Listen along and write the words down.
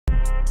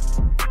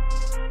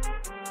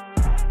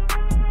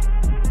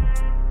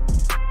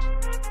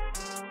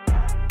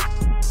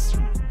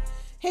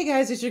Hey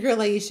guys, it's your girl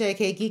Aisha,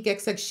 aka Geek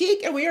XX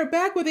Chic, and we are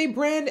back with a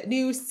brand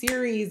new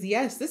series.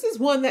 Yes, this is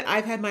one that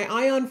I've had my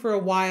eye on for a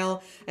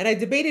while, and I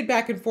debated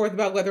back and forth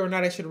about whether or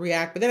not I should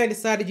react, but then I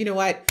decided, you know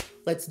what,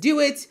 let's do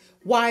it.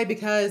 Why?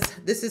 Because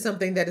this is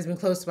something that has been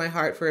close to my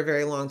heart for a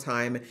very long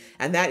time,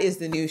 and that is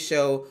the new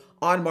show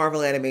on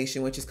Marvel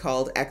Animation, which is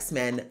called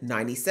X-Men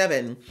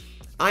 97.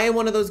 I am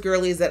one of those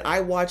girlies that I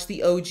watched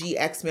the OG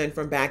X-Men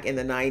from back in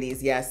the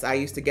 90s. Yes, I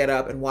used to get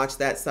up and watch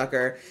that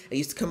sucker. It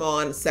used to come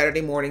on Saturday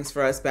mornings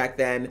for us back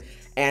then,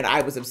 and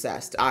I was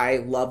obsessed. I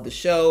loved the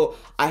show.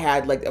 I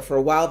had, like, for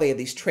a while, they had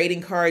these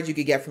trading cards you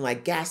could get from,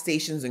 like, gas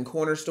stations and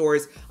corner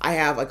stores. I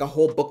have, like, a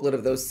whole booklet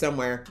of those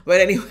somewhere.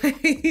 But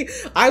anyway,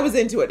 I was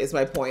into it, is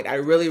my point. I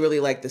really, really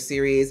liked the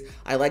series.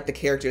 I liked the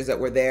characters that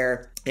were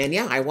there. And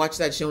yeah, I watched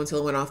that show until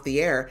it went off the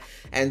air.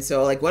 And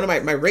so, like, one of my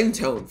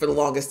ringtone for the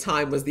longest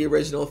time was the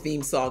original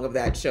theme song of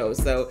that show.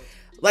 So,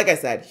 like I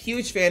said,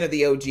 huge fan of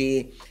the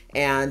OG.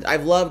 And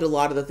I've loved a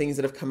lot of the things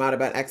that have come out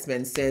about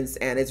X-Men since.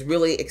 And it's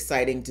really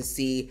exciting to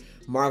see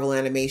Marvel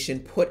Animation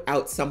put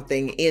out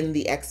something in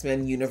the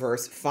X-Men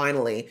universe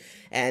finally.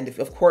 And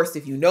of course,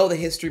 if you know the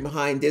history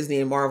behind Disney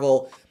and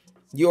Marvel,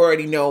 you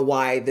already know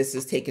why this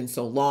has taken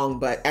so long,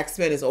 but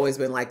X-Men has always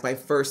been like my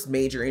first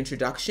major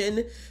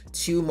introduction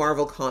to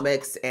Marvel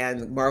Comics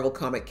and Marvel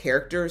comic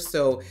characters.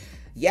 So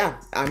yeah,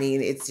 I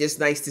mean, it's just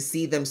nice to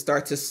see them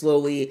start to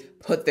slowly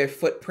put their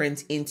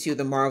footprint into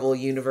the Marvel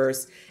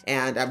universe.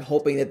 And I'm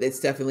hoping that it's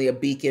definitely a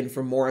beacon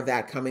for more of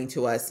that coming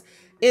to us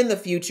in the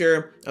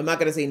future. I'm not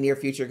going to say near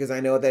future because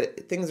I know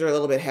that things are a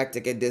little bit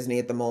hectic at Disney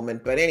at the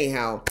moment. But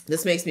anyhow,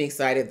 this makes me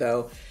excited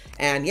though.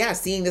 And yeah,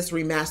 seeing this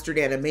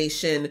remastered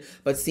animation,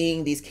 but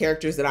seeing these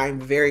characters that I'm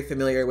very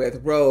familiar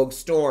with, Rogue,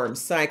 Storm,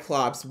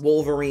 Cyclops,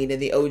 Wolverine in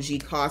the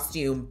OG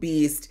costume,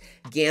 Beast,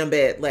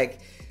 Gambit, like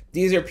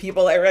these are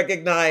people I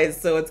recognize.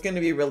 So it's going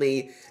to be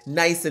really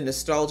nice and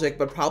nostalgic,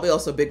 but probably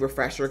also a big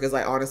refresher because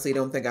I honestly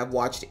don't think I've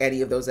watched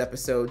any of those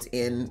episodes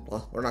in,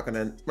 well, we're not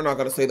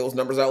gonna say those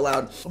numbers out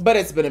loud, but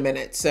it's been a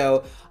minute.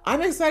 So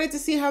I'm excited to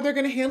see how they're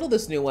going to handle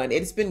this new one.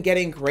 It's been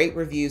getting great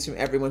reviews from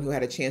everyone who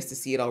had a chance to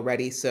see it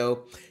already.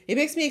 So it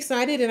makes me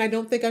excited and I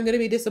don't think I'm going to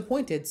be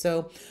disappointed.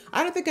 So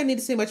I don't think I need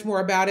to say much more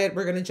about it.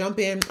 We're going to jump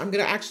in. I'm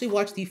going to actually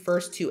watch the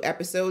first 2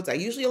 episodes. I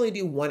usually only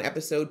do 1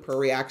 episode per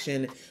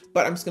reaction,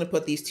 but I'm just going to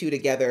put these 2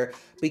 together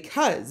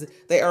because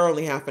they are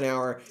only half an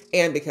hour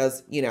and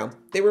because, you know,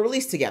 they were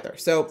released together.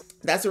 So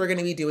that's what we're going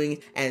to be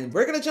doing and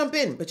we're going to jump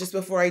in. But just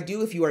before I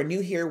do, if you are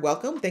new here,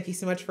 welcome. Thank you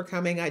so much for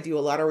coming. I do a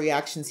lot of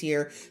reactions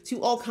here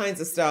to all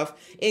kinds of stuff,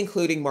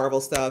 including Marvel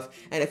stuff.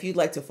 And if you'd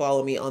like to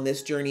follow me on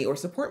this journey or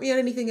support me on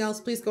anything else,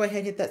 please go ahead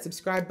and hit that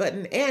subscribe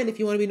button. And if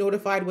you want to be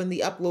notified when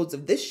the uploads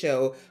of this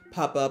show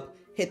pop up,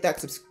 hit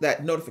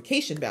that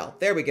notification bell.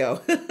 There we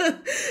go.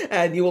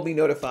 And you will be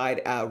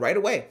notified right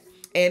away.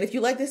 And if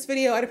you like this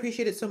video, I'd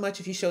appreciate it so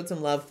much if you showed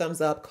some love, thumbs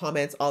up,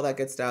 comments, all that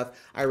good stuff.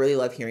 I really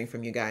love hearing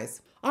from you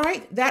guys. All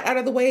right, that out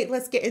of the way,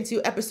 let's get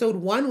into episode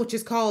 1, which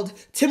is called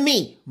To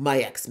Me, My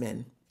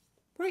X-Men,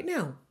 right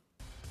now.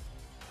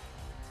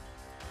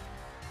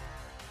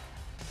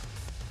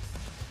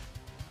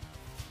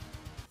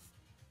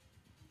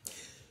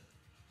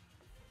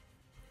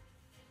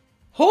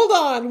 Hold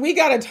on, we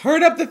gotta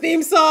turn up the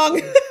theme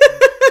song.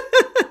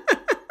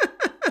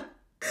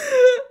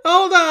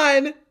 Hold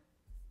on.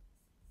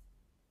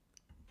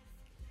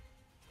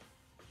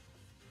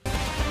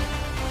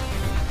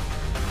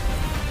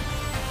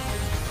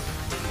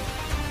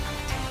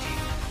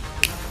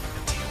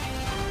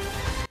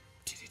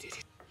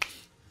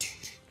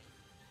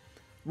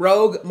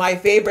 Rogue, my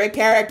favorite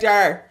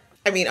character.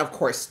 I mean, of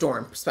course,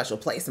 Storm, special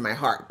place in my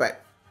heart,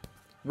 but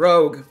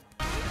Rogue.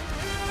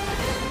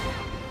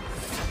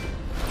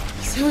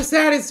 So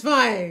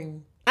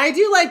satisfying. I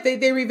do like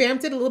they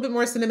revamped it a little bit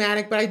more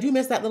cinematic, but I do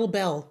miss that little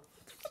bell.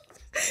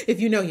 If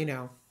you know, you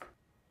know.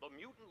 The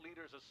mutant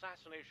leader's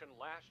assassination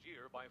last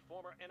year by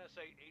former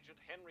NSA agent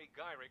Henry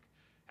Gyrick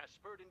has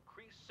spurred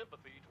increased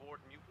sympathy toward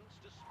mutants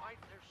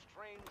despite their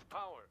strange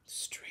powers.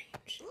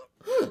 Strange.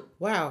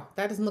 Wow,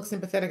 that doesn't look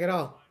sympathetic at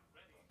all.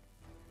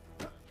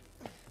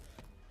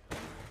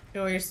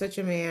 Oh, you're such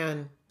a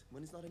man.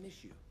 When it's not an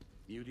issue.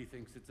 Beauty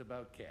thinks it's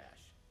about cash.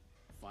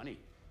 Funny.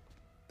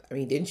 I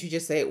mean, didn't you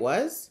just say it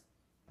was?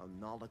 I'm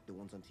not like the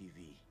ones on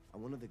TV.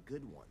 I'm one of the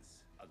good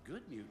ones. A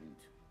good mutant?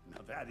 Now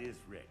that is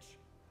rich.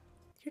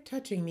 You're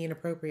touching me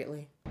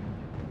inappropriately.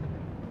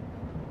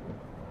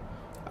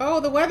 Oh,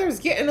 the weather's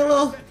getting a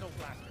little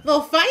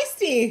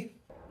feisty.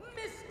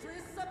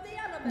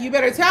 You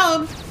better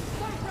tell him.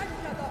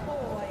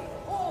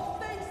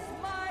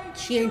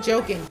 She ain't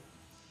joking.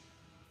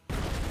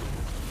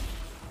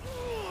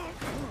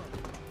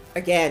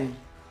 Again,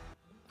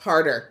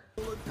 harder.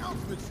 Well,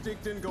 announcement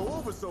stick didn't go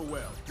over so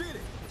well, did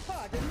it?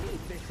 Pardon me,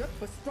 Bishop,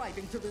 for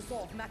striving to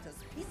resolve matters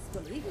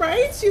peacefully.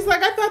 Right? She's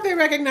like, I thought they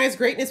recognized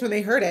greatness when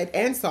they heard it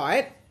and saw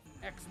it.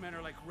 X-Men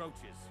are like roaches.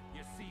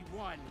 You see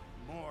one,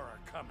 more are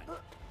coming.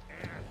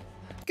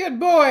 Good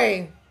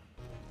boy.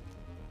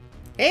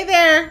 Hey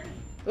there.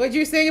 What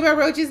you saying about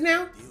roaches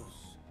now? Dios.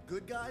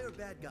 Good guy or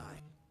bad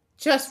guy?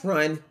 Just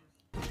run.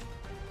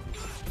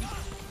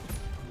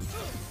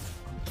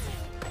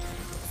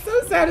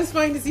 So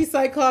satisfying to see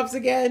Cyclops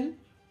again.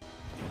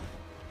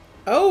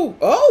 Oh,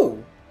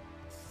 oh!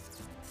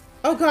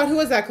 Oh god, who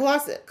was that?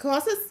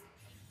 Colossus?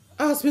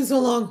 Oh, it's been so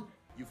long.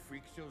 You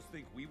freak shows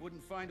think we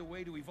wouldn't find a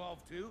way to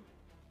evolve too?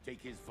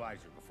 Take his visor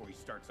before he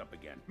starts up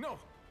again. No,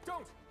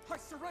 don't! I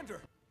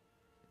surrender!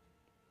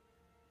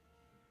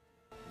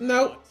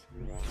 Nope.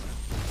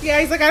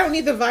 Yeah, he's like, I don't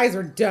need the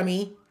visor,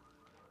 dummy.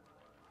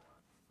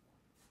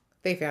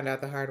 They found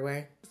out the hard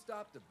way.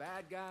 Stop the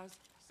bad guys,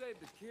 save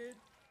the kid,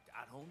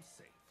 got home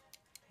safe.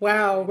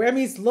 Wow,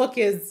 Remy's look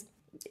is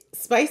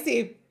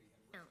spicy.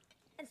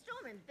 And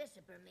Storm and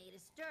Bishop are made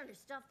of sterner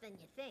stuff than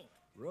you think.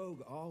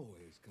 Rogue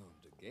always comes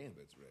to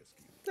Gambit's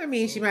rescue. I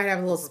mean, she might have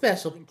a little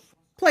special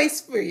place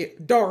for you,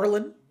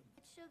 darling.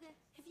 Sugar,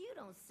 if you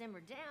don't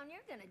simmer down, you're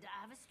gonna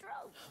die of a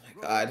stroke.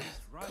 God,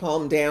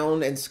 calm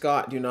down and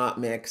Scott do not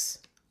mix.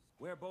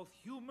 Where both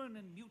human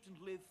and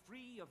mutant live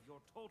free of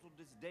your total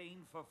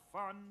disdain for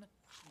fun.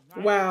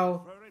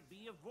 Wow. I prefer it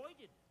be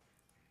avoided.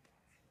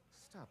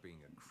 Stop being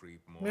a creep,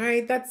 more.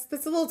 Right, that's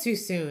a little too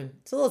soon.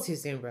 It's a little too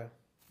soon, bro.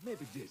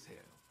 Maybe this helps.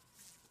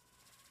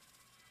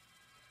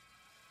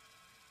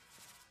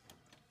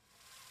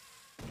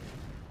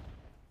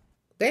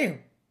 Damn.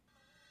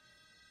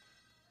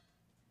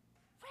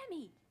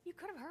 Remy, you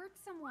could have hurt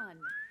someone.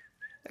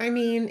 I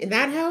mean, in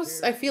that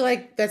house, I feel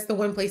like that's the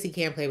one place he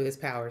can't play with his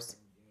powers.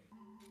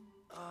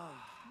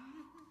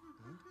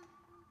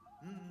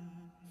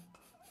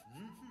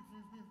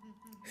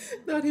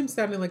 Not him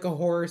sounding like a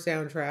horror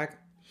soundtrack.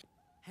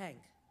 Hank,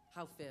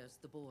 how fares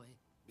the boy?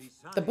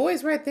 The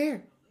boy's right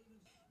there.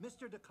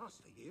 Mr.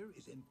 DaCosta here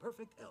is in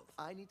perfect health.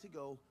 I need to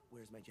go.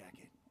 Where's my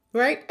jacket?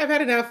 Right? I've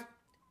had enough.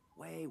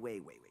 Wait.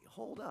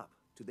 Hold up.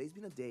 Today's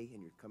been a day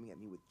and you're coming at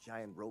me with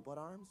giant robot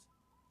arms?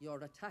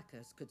 Your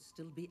attackers could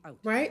still be out.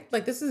 Right?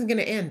 Like, this isn't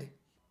gonna end.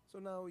 So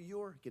now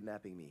you're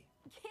kidnapping me.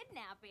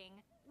 Kidnapping?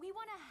 We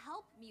want to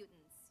help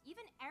mutants,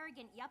 even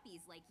arrogant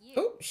yuppies like you.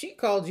 Oh, she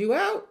called you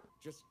out.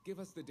 Just give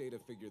us the day to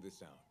figure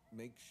this out.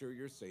 Make sure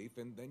you're safe,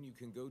 and then you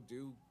can go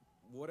do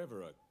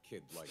whatever a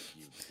kid like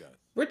you does.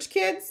 Rich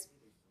kids?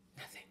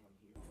 Nothing.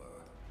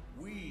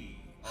 We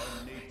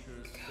are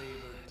nature's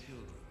favorite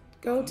children.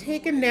 Go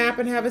take a nap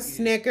and have a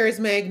Snickers,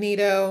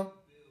 Magneto.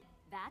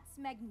 That's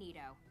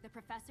Magneto, the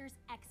professor's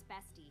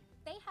ex-bestie.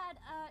 They had,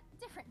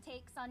 different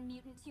takes on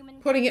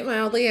mutant-human... Putting it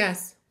mildly,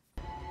 yes.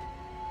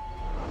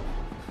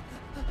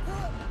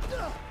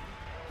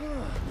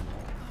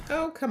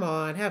 Oh, come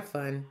on. Have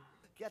fun.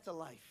 Get to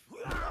life.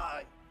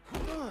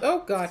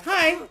 Oh, God.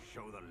 Hi.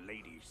 Show the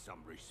ladies some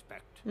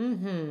respect.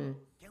 Mm-hmm.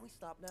 Can we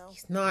stop now?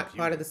 He's not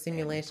part of the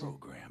simulation.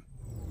 Program.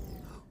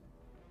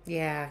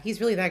 Yeah, he's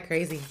really that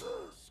crazy.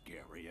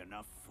 Scary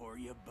enough for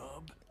you,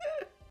 bub?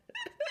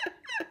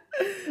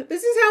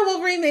 This is how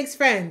Wolverine makes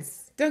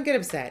friends. Don't get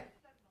upset.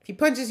 If he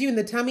punches you in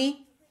the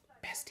tummy,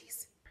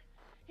 besties.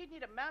 He'd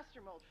need a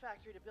master mold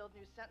factory to build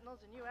new Sentinels,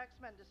 and you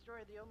X-Men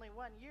destroyed the only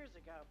one years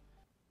ago.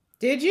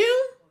 Did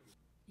you?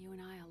 You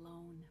and I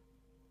alone.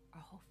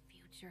 Our whole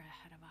future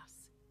ahead of us.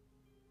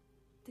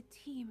 The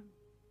team,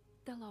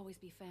 they'll always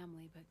be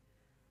family, but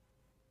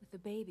with the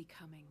baby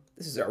coming...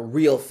 This is a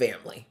real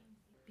family.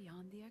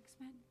 Beyond the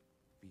X-Men?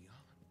 Beyond?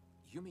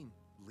 You mean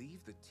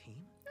leave the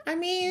team? I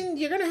mean,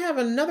 you're gonna have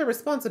another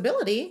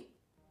responsibility.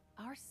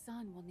 Our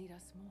son will need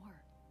us more.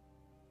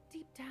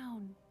 Deep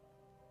down,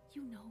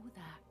 you know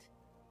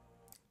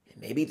that.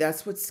 And maybe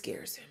that's what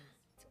scares him.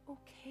 It's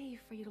okay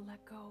for you to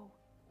let go.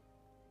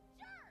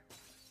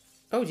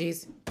 Oh,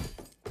 geez.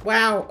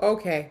 Wow,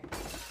 okay.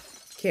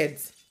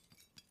 Kids.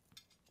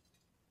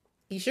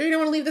 You sure you don't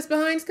want to leave this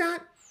behind,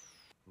 Scott?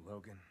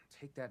 Logan,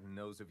 take that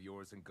nose of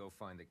yours and go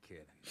find the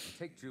kid. And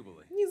take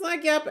Jubilee. He's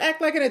like, yep,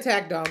 act like an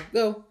attack dog.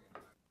 Go.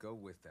 Go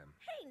with them.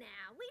 Hey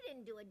now, we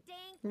didn't do a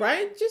dang thing.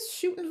 Right? Just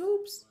shooting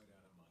hoops.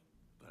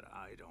 But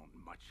I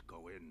don't much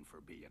go in for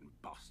being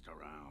bossed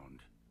around.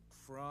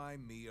 Cry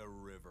me a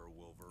river,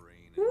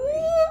 Wolverine.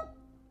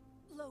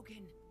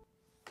 Logan,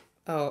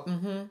 Oh,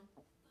 mm-hmm.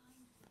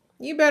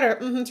 You better,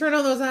 turn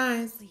on those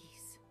eyes.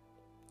 please.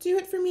 Do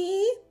it for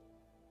me.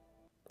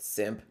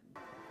 Simp.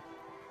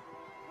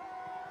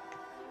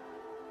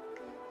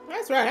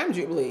 That's right, I'm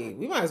Jubilee.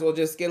 We might as well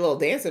just get a little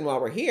dancing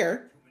while we're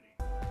here.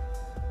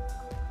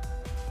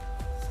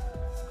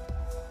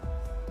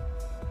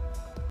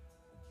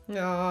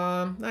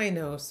 Aw, I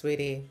know,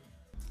 sweetie.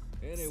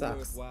 Any Sucks.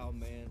 worthwhile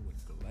man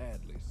would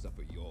gladly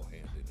suffer your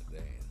hand in a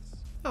dance.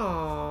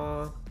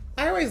 Aw.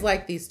 I always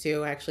like these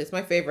two, actually. It's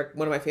my favorite,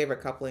 one of my favorite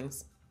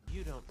couplings.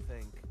 You don't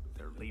think...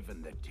 They're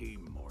leaving the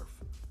team, Morph.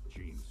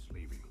 Jean's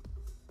leaving.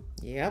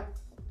 Yep.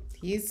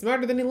 He's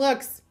smarter than he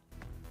looks.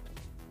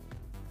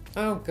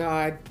 Oh,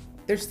 God.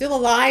 They're still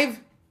alive?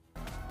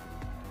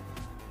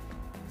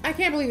 I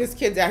can't believe this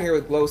kid's out here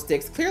with glow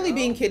sticks. Clearly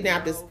being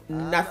kidnapped is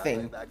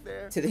nothing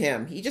to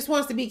him. He just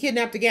wants to be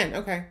kidnapped again.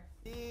 Okay.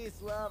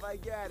 Peace, love, I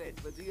get it.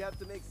 But do you have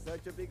to make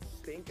such a big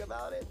stink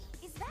about it?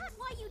 Is that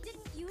why you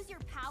didn't use your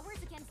powers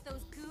against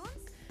those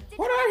goons?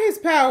 What are his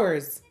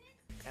powers?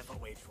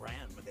 FOH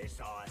ran when they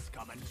saw us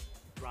coming.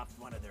 dropped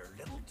one of their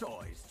little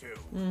toys, too.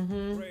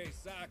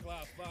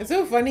 It's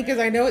so funny because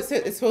I know it's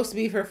supposed to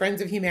be for Friends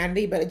of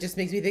Humanity, but it just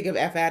makes me think of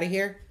F out of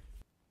here.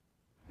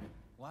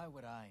 Why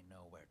would I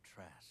know where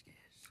Trask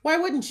is? Why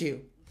wouldn't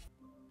you?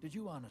 Did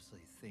you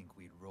honestly think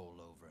we'd roll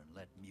over and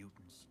let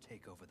mutants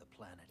take over the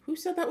planet? Who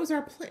said that was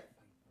our plan?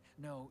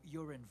 No,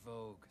 you're in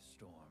vogue,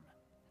 Storm.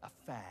 A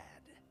fad.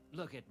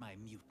 Look at my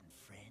mutant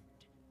friend.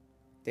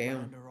 Damn.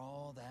 But under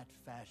all that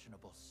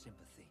fashionable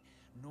sympathy,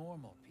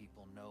 normal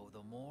people know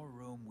the more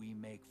room we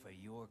make for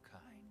your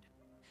kind,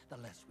 the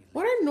less we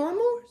What leave are for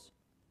normal? ours.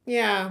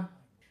 Yeah.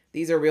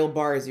 These are real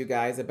bars, you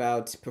guys,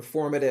 about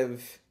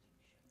performative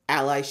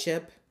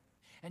allyship.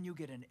 And you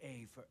get an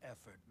A for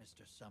effort,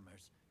 Mr.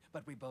 Summers.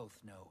 But we both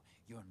know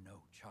you're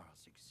no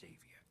Charles Xavier.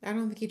 I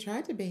don't think he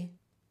tried to be.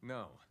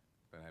 No,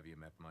 but have you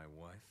met my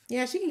wife?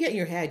 Yeah, she can get in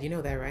your head. You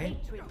know that, right?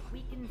 Hatred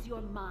weakens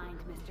your mind,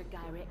 Mr.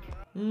 Gyrick.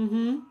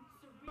 Mm-hmm.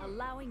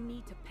 Allowing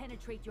me to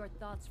penetrate your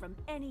thoughts from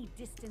any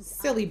distance.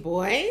 Silly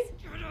boy.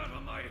 Get out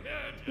of my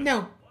head!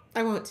 No,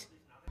 I won't.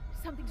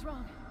 Something's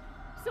wrong.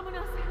 Someone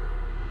else.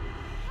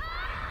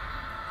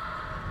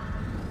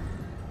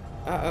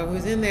 Uh-oh,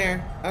 who's in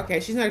there?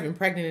 Okay, she's not even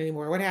pregnant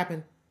anymore. What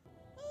happened?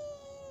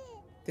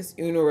 This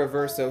Uno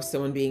Reverso,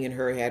 someone being in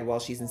her head while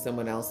she's in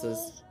someone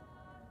else's.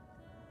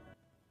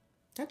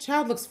 That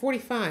child looks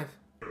 45.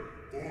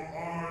 For I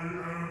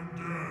am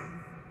death.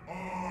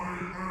 I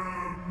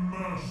am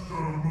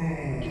Master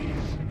Mold.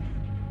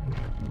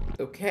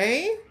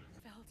 Okay.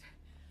 Felt.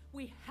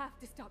 We have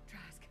to stop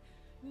Trask.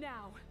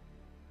 Now.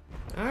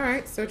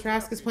 Alright, so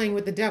Trask is playing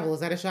with the devil. Is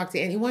that a shock to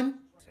anyone?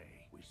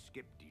 We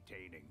skipped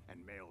detaining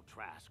and mailed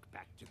Trask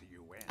back to the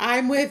UN.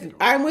 I'm with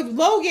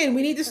Logan.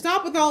 We need to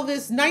stop with all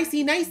this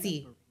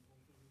nicey.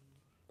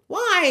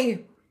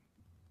 Why?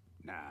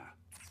 Nah.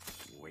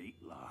 Weight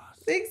loss.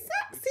 See,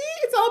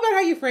 it's all about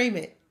how you frame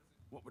it.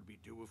 What would we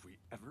do if we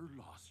ever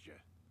lost you?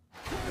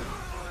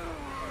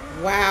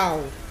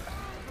 Wow.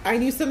 I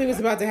knew something was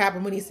about to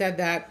happen when he said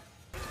that.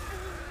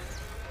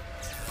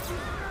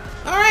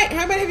 Alright,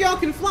 how many of y'all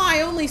can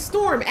fly? Only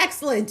Storm.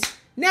 Excellent.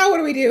 Now what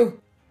do we do?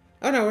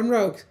 Oh no, I'm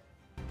Rogue.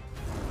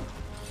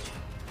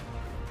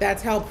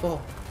 That's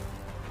helpful.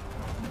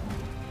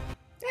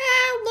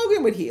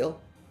 Logan would heal.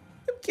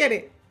 I'm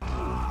kidding.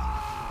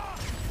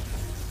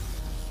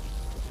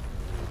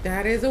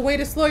 That is a way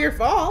to slow your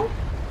fall.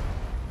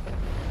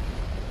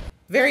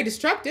 Very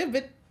destructive,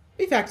 but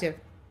effective.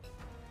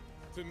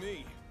 To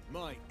me,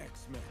 my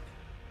X-Men.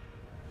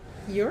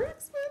 Your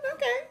X-Men?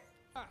 Okay.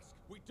 Ask,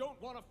 we don't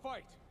want to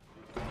fight.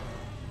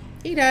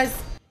 He does.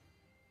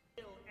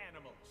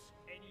 Animals,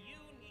 and you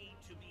need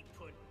to be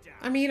put down.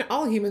 I mean,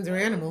 all humans are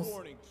animals.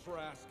 Warning,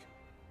 Trask.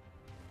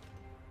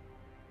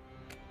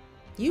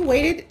 You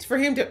waited for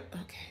him to...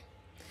 Okay.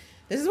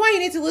 This is why you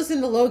need to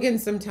listen to Logan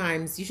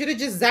sometimes. You should have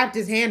just zapped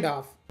his hand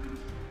off.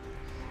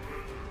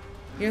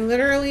 You're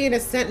literally in a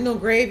Sentinel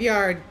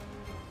graveyard.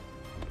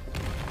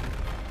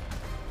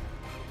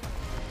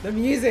 The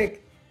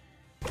music.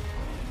 Look,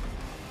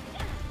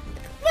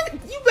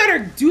 you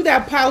better do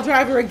that pile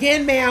driver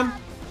again, ma'am.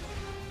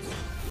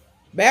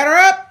 Batter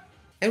up.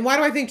 And why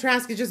do I think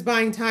Trask is just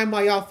buying time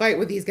while y'all fight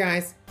with these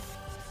guys?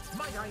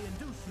 Might I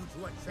induce you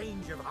to a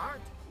change of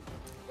heart?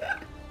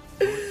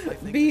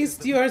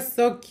 Beast, you are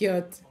so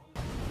cute.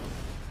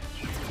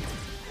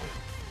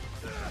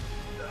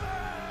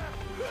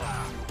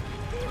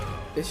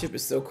 Bishop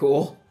is so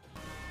cool.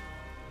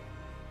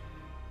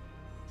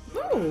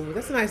 Oh,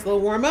 that's a nice little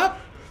warm up.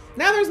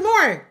 Now there's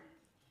more.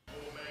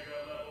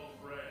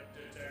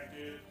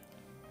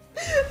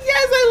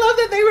 Yes, I love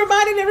that they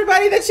reminded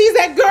everybody that she's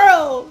that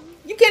girl.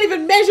 You can't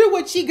even measure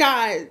what she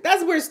got.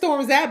 That's where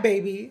Storm's at,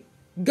 baby.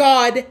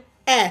 Goddess.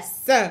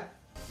 The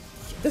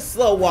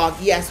slow walk.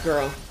 Yes,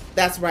 girl.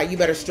 That's right. You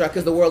better strut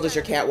because the world is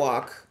your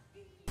catwalk.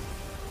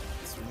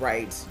 That's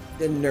right.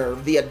 The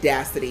nerve, the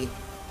audacity.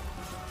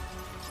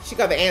 She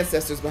got the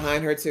ancestors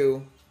behind her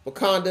too.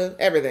 Wakanda,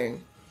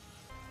 everything.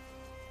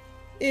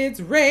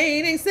 It's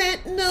raining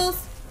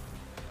sentinels.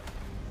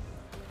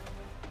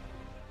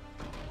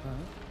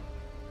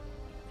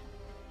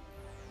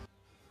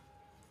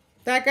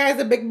 That guy's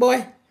a big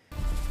boy.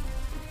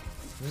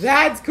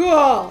 That's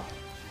cool.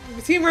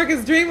 Teamwork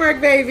is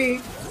dreamwork,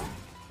 baby.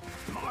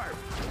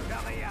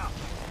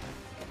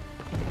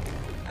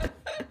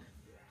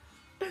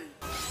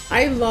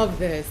 I love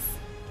this.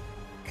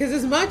 Because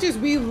as much as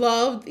we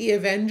loved the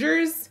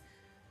Avengers,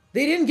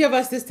 they didn't give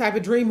us this type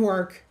of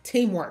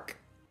teamwork.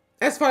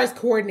 As far as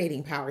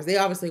coordinating powers, they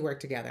obviously work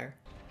together.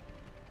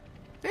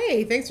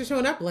 Hey, thanks for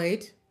showing up,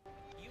 Blade.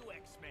 You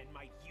X-Men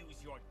might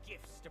use your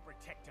gifts to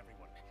protect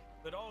everyone,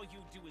 but all you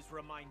do is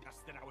remind us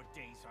that our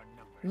days are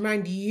numbered.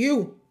 Remind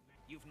you.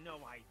 You've no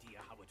idea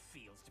how it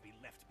feels to be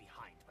left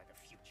behind by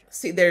the future.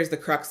 See, there's the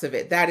crux of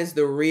it. That is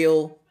the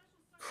real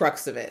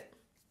crux of it.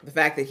 The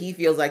fact that he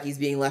feels like he's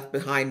being left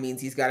behind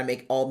means he's got to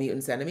make all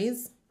mutants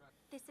enemies.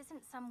 This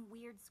isn't some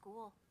weird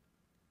school.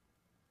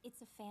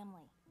 It's a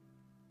family.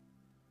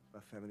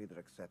 A family that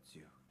accepts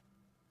you.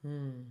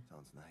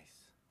 Sounds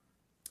nice.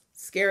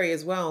 Scary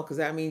as well, because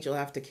that means you'll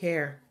have to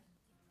care.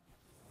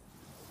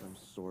 Some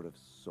sort of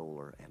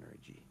solar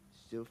energy.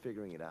 Still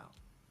figuring it out.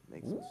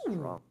 Makes me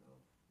strong.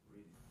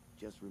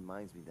 Just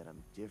reminds me that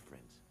I'm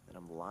different, that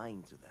I'm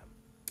lying to them.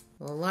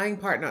 Well, the lying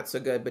part not so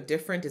good, but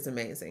different is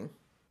amazing.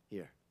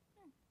 Here.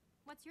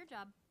 What's your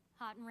job?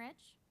 Hot and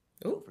rich?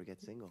 Ooh. Don't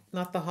forget single.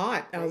 Not the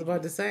hot, I was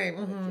about to say.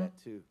 Mm-hmm. Jet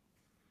too.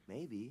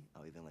 Maybe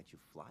I'll even let you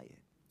fly it.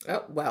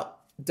 Oh, well,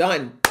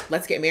 done.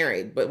 Let's get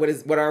married. But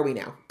what are we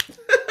now?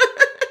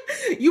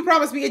 You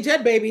promised me a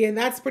jet, baby, and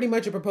that's pretty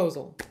much a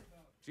proposal.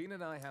 Gene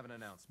and I have an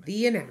announcement.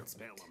 The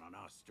announcement. You're bailing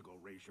on us to go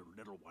raise your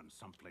little one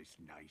someplace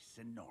nice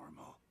and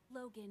normal.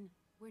 Logan,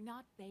 we're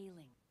not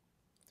bailing.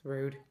 It's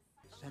rude.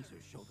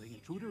 Sensors show the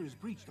intruder has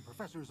breached the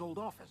professor's old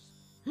office.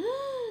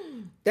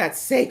 That's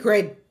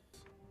sacred.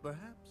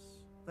 Perhaps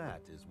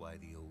that is why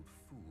the old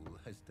fool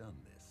has done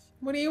this.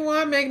 What do you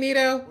want,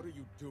 Magneto? What are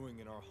you doing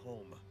in our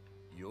home?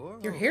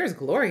 Your hair is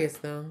glorious,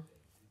 though.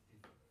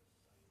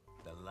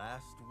 The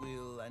last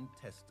will and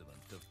testament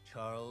of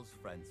Charles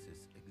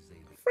Francis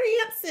Xavier.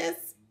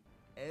 Francis!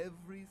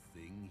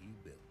 Everything he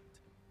built,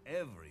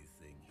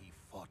 everything he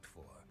fought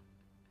for,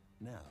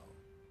 now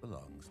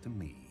belongs to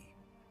me.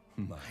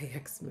 My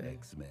X-Men.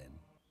 X-Men.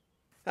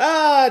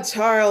 Ah,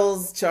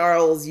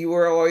 Charles, you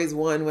were always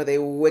one with a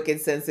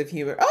wicked sense of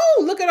humor.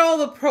 Oh, look at all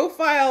the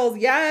profiles.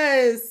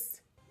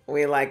 Yes.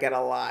 We like it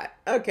a lot.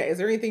 Okay, is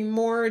there anything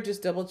more?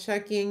 Just double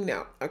checking.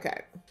 No.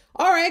 Okay.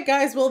 All right,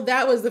 guys. Well,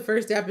 that was the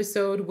first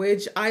episode,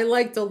 which I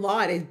liked a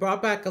lot. It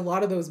brought back a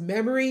lot of those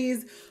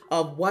memories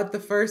of what the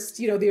first,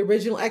 the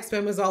original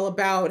X-Men was all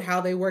about,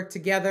 how they worked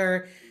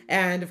together.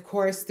 And of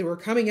course, they were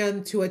coming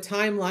into a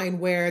timeline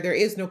where there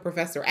is no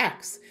Professor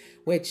X,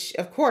 which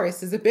of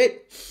course is a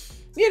bit,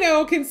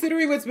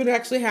 considering what's been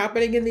actually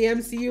happening in the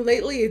MCU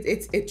lately,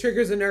 it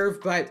triggers a nerve.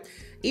 But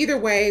either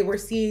way, we're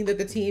seeing that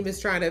the team is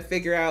trying to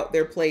figure out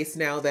their place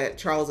now that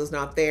Charles is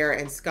not there.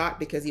 And Scott,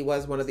 because he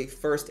was one of the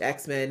first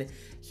X-Men,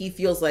 he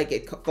feels like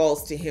it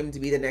falls to him to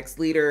be the next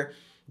leader,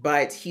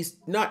 but he's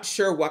not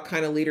sure what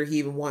kind of leader he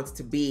even wants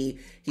to be.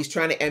 He's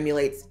trying to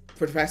emulate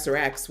Professor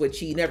X, which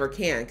he never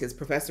can, because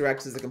Professor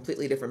X is a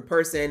completely different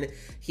person.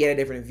 He had a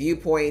different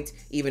viewpoint.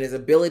 Even his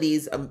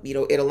abilities,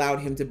 it allowed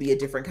him to be a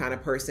different kind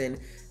of person.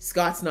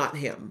 Scott's not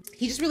him.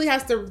 He just really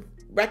has to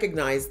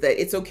recognize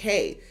that it's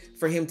okay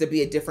for him to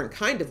be a different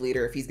kind of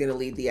leader if he's going to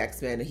lead the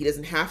X-Men. He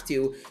doesn't have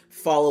to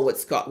follow what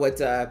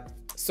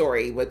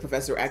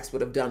Professor X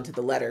would have done to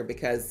the letter,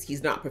 because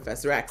he's not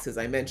Professor X, as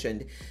I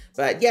mentioned.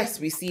 But yes,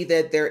 we see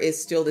that there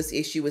is still this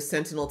issue with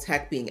Sentinel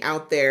tech being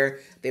out there.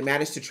 They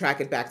managed to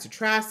track it back to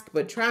Trask,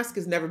 but Trask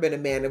has never been a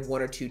man of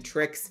one or two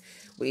tricks.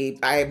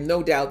 I have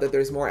no doubt that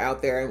there's more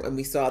out there. And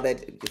we saw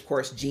that, of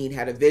course, Jean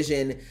had a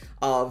vision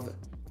of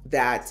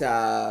that,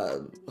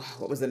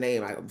 what was the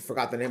name? I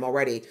forgot the name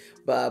already.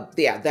 But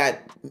yeah,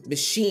 that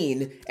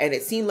machine. And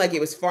it seemed like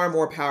it was far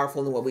more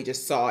powerful than what we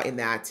just saw in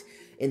that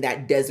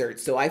desert.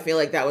 So I feel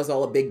like that was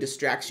all a big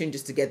distraction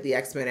just to get the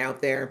X-Men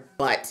out there.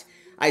 But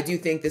I do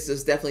think this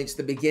is definitely just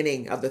the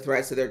beginning of the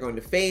threats that they're going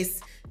to face.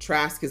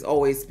 Trask has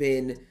always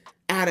been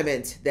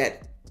adamant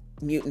that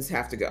mutants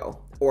have to go,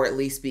 or at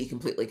least be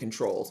completely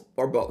controlled,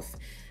 or both.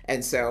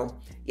 And so,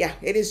 yeah,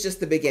 it is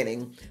just the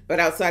beginning. But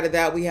outside of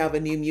that, we have a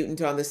new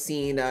mutant on the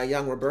scene,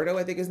 young Roberto,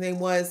 I think his name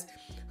was,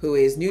 who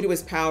is new to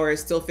his powers,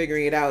 still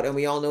figuring it out. And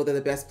we all know that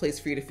the best place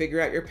for you to figure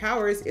out your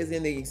powers is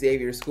in the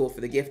Xavier School for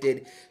the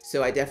Gifted.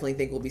 So I definitely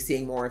think we'll be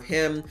seeing more of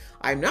him.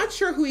 I'm not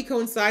sure who he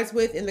coincides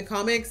with in the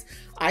comics.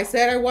 I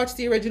said I watched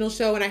the original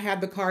show and I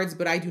had the cards,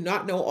 but I do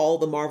not know all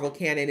the Marvel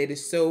canon. It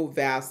is so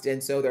vast.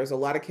 And so there's a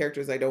lot of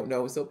characters I don't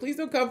know. So please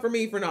don't come for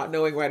me for not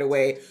knowing right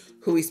away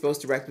who he's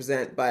supposed to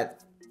represent.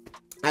 But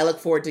I look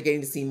forward to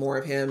getting to see more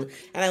of him.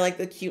 And I like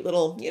the cute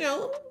little,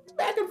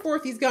 back and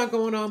forth he's got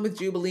going on with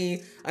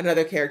Jubilee,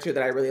 another character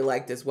that I really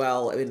liked as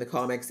well in the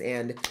comics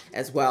and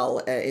as well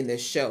in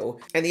this show.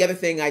 And the other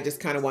thing I just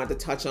kind of wanted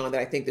to touch on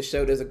that I think the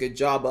show does a good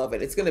job of,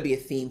 and it's going to be a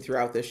theme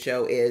throughout this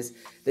show, is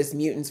this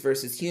mutants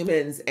versus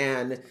humans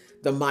and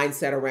the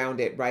mindset around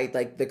it, right?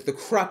 Like the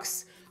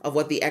crux of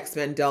what the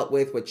X-Men dealt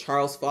with, what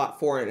Charles fought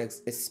for, and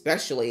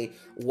especially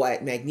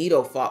what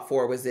Magneto fought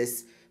for, was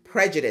this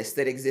prejudice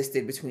that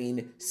existed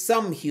between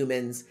some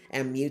humans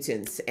and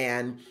mutants.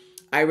 And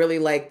I really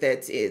like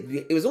that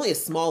it was only a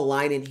small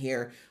line in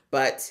here,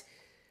 but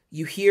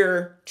you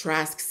hear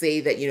Trask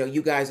say that,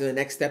 you guys are the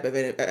next step of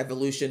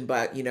evolution,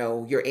 but,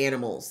 you're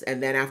animals.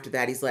 And then after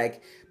that, he's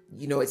like,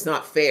 it's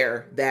not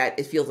fair that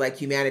it feels like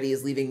humanity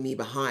is leaving me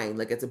behind.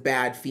 Like, it's a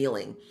bad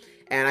feeling.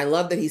 And I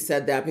love that he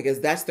said that,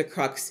 because that's the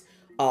crux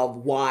of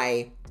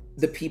why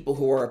the people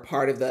who are a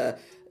part of the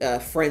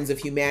Friends of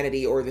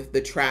Humanity, or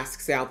the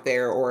Trasks out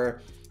there,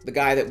 or the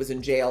guy that was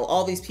in jail,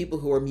 all these people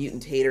who are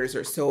mutant haters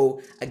are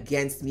so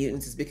against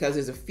mutants, is because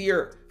there's a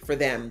fear for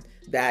them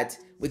that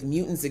with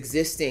mutants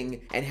existing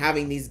and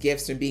having these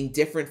gifts and being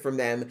different from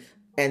them,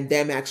 and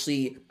them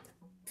actually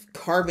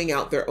carving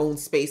out their own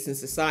space in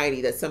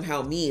society, that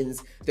somehow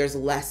means there's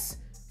less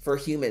for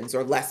humans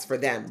or less for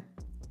them.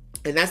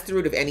 And that's the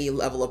root of any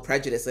level of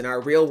prejudice. In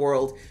our real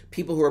world,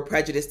 people who are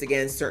prejudiced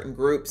against certain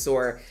groups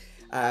or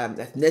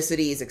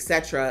ethnicities,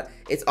 etc.,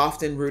 it's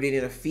often rooted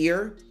in a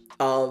fear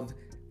of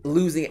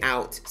losing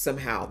out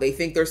somehow. They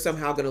think they're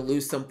somehow going to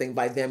lose something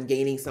by them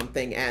gaining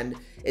something. And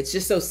it's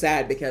just so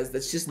sad because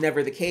that's just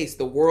never the case.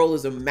 The world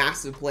is a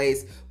massive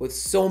place with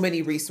so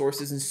many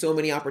resources and so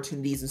many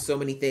opportunities and so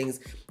many things.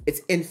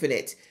 It's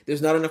infinite.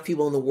 There's not enough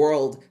people in the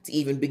world to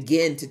even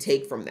begin to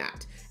take from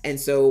that. And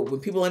so when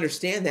people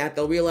understand that,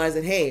 they'll realize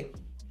that, hey,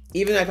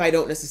 even if I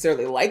don't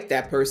necessarily like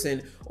that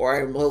person, or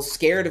I'm a little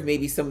scared of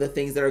maybe some of the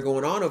things that are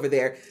going on over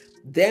there,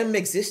 them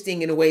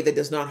existing in a way that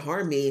does not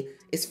harm me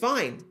is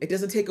fine. It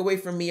doesn't take away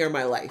from me or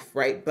my life,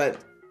 right?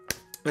 But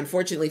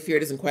unfortunately, fear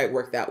doesn't quite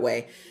work that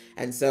way.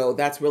 And so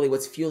that's really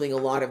what's fueling a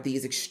lot of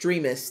these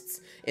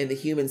extremists in the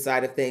human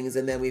side of things.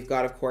 And then we've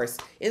got, of course,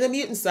 in the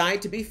mutant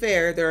side, to be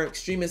fair, there are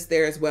extremists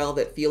there as well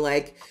that feel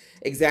like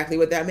exactly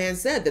what that man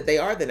said, that they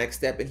are the next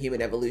step in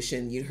human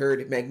evolution. You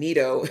heard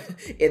Magneto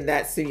in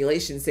that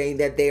simulation saying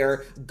that they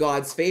are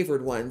God's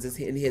favored ones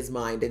in his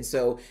mind. And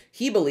so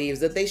he believes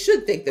that they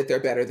should think that they're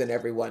better than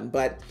everyone.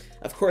 But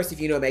of course, if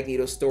you know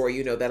Magneto's story,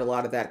 you know that a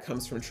lot of that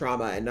comes from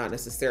trauma and not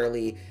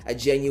necessarily a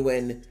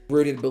genuine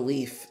rooted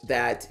belief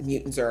that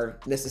mutants are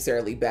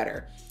necessarily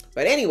better.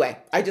 But anyway,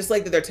 I just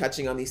like that they're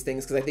touching on these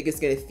things because I think it's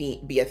going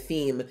to be a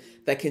theme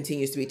that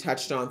continues to be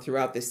touched on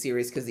throughout this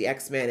series, because the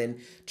X-Men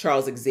and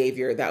Charles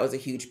Xavier, that was a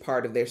huge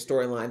part of their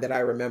storyline that I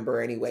remember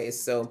anyways.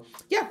 So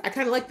yeah, I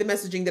kind of like the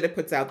messaging that it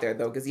puts out there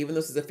though, because even though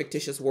this is a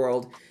fictitious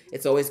world,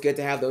 it's always good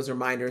to have those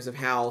reminders of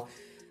how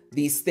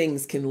these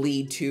things can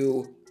lead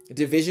to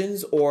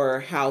divisions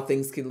or how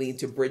things can lead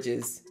to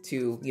bridges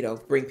to, you know,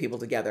 bring people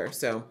together.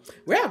 So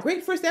yeah,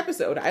 great first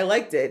episode. I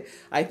liked it.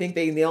 I think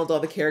they nailed all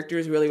the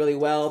characters really, really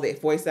well. The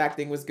voice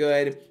acting was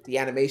good. The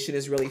animation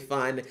is really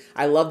fun.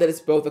 I love that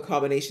it's both a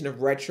combination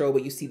of retro,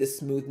 but you see the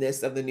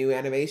smoothness of the new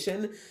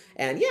animation.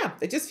 And yeah,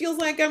 it just feels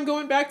like I'm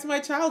going back to my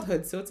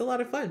childhood. So it's a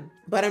lot of fun.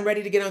 But I'm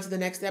ready to get on to the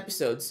next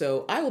episode.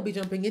 So I will be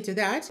jumping into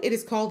that. It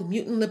is called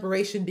Mutant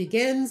Liberation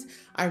Begins.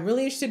 I'm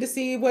really interested to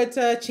see what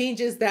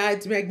changes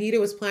that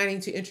Magneto is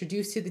planning to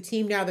introduce to the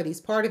team now that he's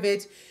part of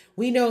it.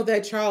 We know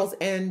that Charles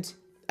and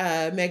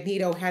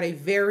Magneto had a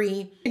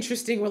very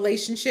interesting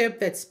relationship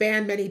that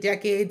spanned many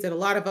decades and a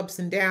lot of ups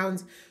and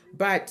downs.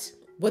 But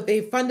what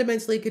they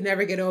fundamentally could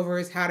never get over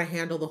is how to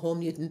handle the whole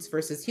mutants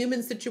versus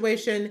humans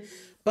situation.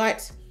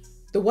 But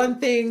the one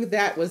thing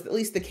that was at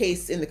least the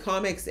case in the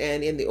comics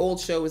and in the old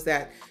show was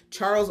that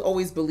Charles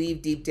always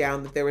believed deep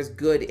down that there was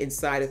good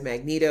inside of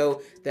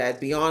Magneto, that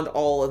beyond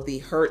all of the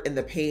hurt and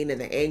the pain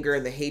and the anger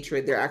and the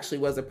hatred, there actually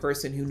was a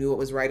person who knew what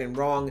was right and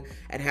wrong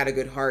and had a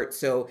good heart.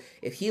 So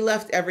if he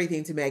left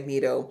everything to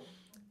Magneto,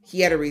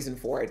 he had a reason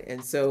for it.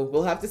 And so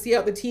we'll have to see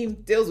how the team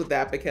deals with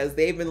that, because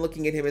they've been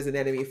looking at him as an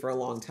enemy for a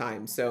long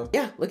time. So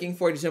yeah, looking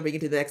forward to jumping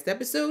into the next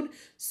episode.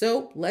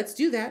 So let's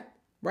do that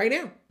right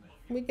now.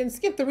 We can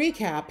skip the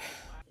recap,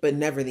 but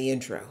never the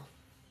intro.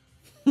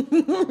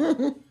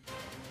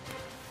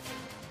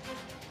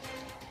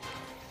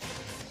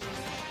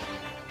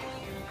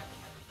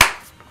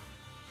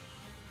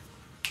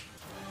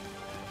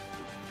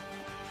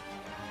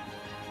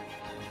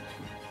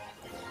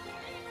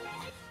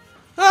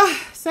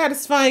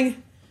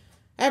 Satisfying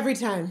every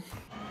time.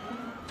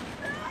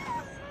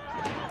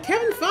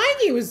 Kevin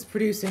Feige was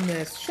producing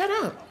this. Shut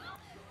up.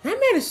 That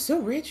man is so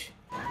rich.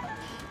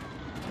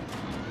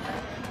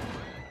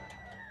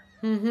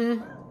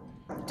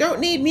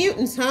 Don't need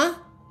mutants, huh?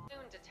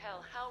 Soon to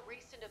tell how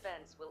recent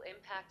events will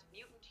impact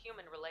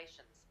mutant-human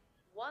relations.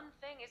 One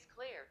thing is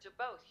clear to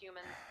both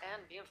humans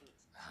and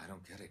mutants. I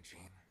don't get it,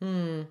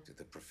 Jean. Did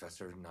the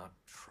professor not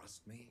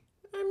trust me?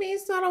 I mean,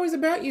 it's not always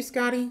about you,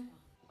 Scotty.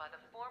 By the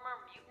former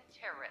mutant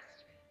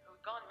terrorist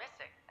who'd gone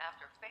missing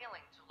after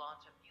failing to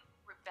launch a mutant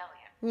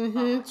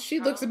rebellion. She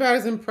looks about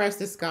as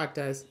impressed as Scott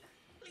does.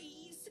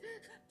 Please,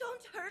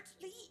 don't hurt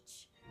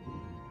Leech.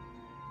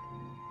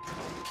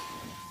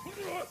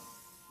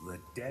 The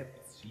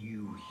depths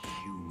you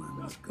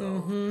humans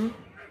go.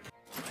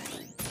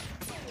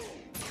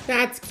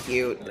 That's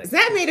cute. Is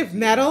that made of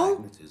metal?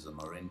 Magnetism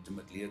are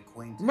intimately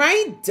acquainted.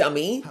 Right,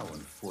 dummy? How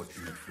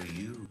unfortunate for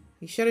you.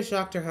 You should have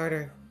shocked her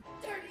harder.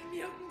 Dirty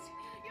mutants!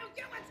 You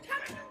get what's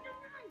coming!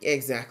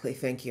 Exactly,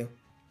 thank you.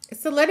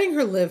 It's the letting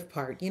her live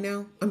part, you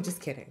know? I'm just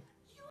kidding.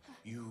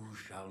 You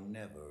shall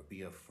never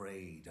be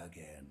afraid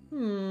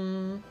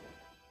again.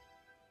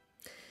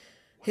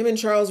 Him and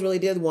Charles really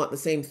did want the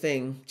same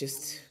thing,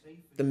 just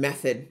the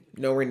method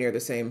nowhere near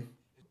the same.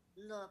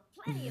 Look,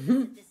 plenty of us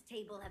at this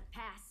table have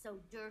passed so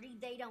dirty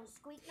they don't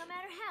squeak no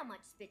matter how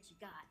much spit you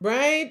got.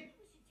 Right?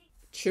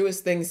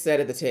 Truest thing said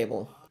at the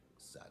table.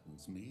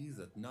 Saddens me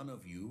that none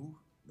of you,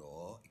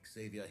 nor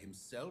Xavier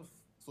himself,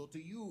 thought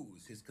to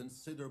use his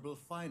considerable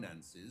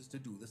finances to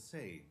do the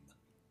same.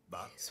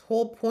 But His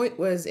whole point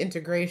was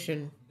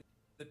integration.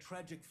 the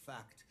tragic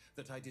fact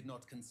that I did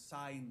not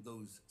consign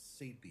those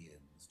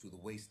sapiens to the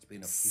waste bin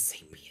of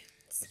history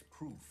is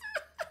proof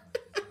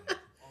that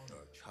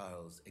honor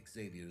Charles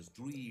Xavier's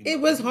dream.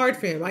 It was hard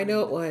for him, I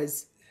know it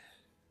was.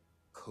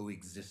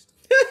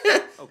 Coexistence.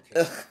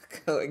 Ugh,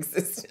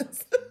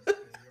 coexistence.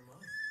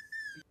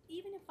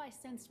 Even if I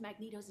sensed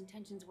Magneto's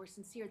intentions were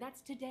sincere,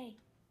 that's today,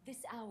 this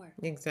hour,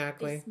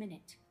 Exactly. this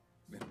minute.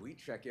 And we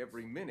check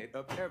every minute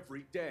of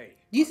every day.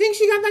 Do you think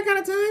she got that kind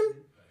of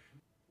time?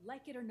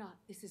 Like it or not,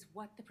 this is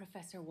what the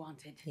professor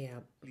wanted. Yeah.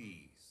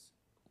 Please.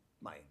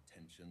 My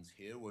intentions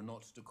here were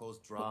not to cause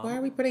drama. Why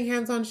are we putting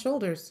hands on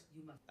shoulders?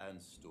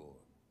 And Storm,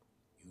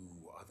 you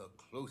are the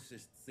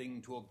closest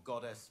thing to a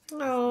goddess.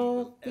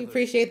 Oh, we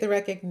appreciate the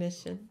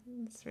recognition.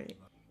 That's right.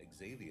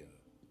 Xavier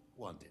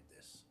wanted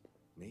this.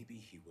 Maybe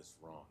he was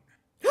wrong.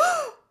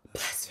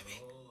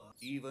 Blasphemy.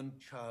 Even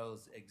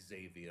Charles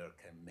Xavier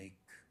can make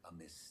a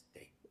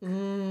mistake.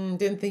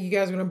 Didn't think you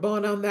guys were gonna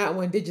bond on that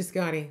one, did you,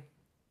 Scotty?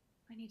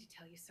 I need to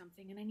tell you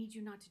something, and I need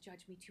you not to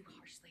judge me too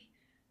harshly.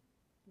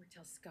 Or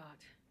tell Scott.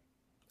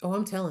 Oh,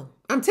 I'm telling.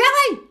 I'm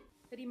telling!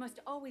 That he must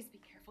always be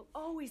careful,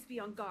 always be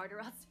on guard, or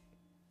else...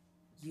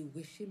 You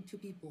wish him to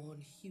be born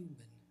human.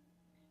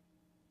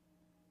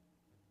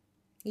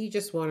 You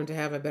just want him to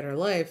have a better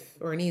life,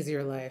 or an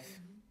easier life.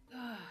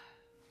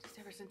 Just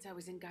ever since I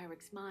was in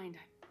Gyric's mind,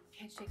 I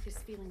can't shake this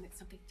feeling that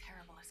something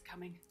terrible is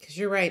coming. Because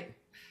you're right.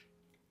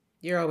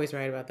 You're always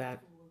right about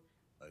that.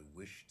 I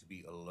wish to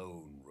be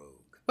alone, Rogue.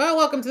 Well,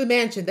 welcome to the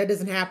mansion. That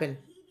doesn't happen.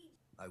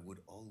 I would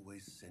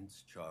always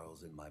sense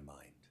Charles in my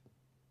mind.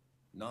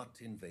 Not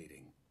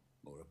invading,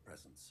 or a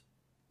presence.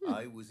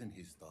 I was in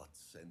his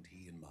thoughts and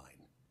he in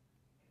mine.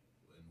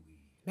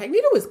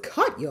 Magneto was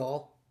cut,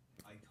 y'all.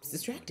 It's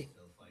distracting.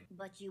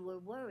 But you were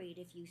worried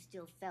if you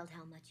still felt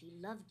how much he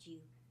loved you,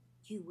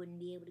 you wouldn't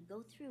be able to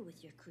go through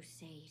with your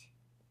crusade.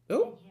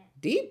 Oh,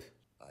 deep.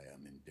 I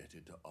am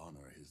indebted to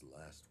honor his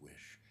last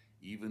wish,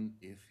 even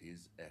if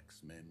his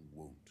X-Men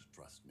won't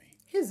trust me.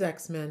 His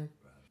X-Men.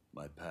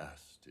 My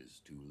past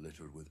is too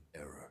littered with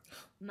error.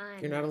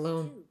 Mine You're not was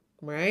alone, too.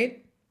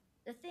 right?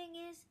 The thing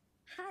is,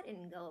 I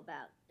didn't go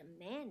about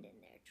demanding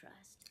their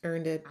trust.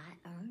 Earned it.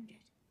 I earned it.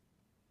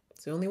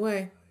 It's the only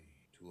way.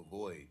 To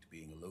avoid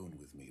being alone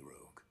with me, Rogue.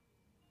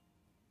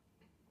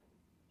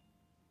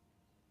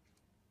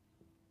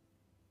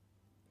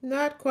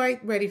 Not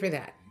quite ready for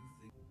that.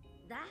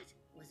 That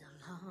was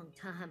a long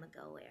time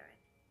ago, Eric.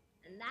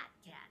 And that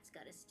cat's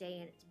gotta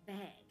stay in its bag.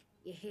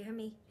 You hear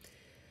me?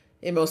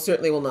 It most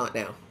certainly will not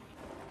now.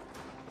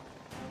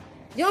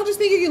 Y'all just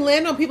think you can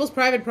land on people's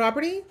private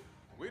property?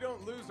 We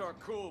don't lose our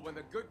cool when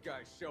the good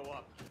guys show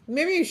up.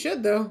 Maybe you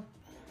should, though.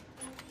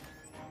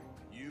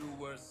 You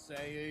were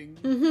saying?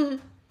 Mm-hmm.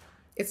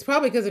 It's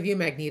probably because of you,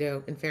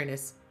 Magneto, in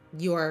fairness.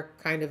 You are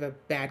kind of a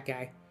bad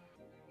guy.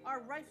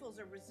 Our rifles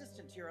are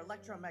resistant to your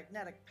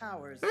electromagnetic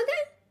powers. Okay.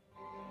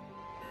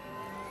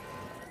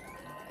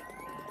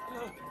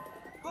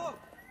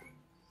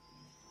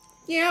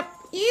 Yep,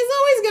 he's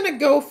always gonna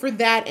go for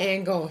that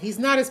angle. He's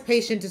not as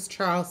patient as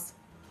Charles.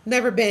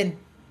 Never been.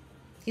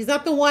 He's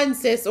not the one,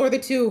 sis, or the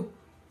two.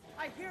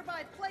 I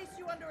hereby place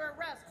you under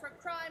arrest for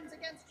crimes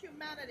against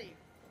humanity.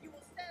 You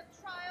will stand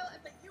trial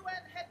at the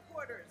UN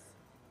headquarters.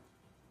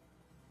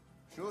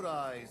 Should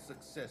I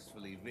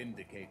successfully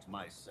vindicate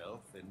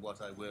myself in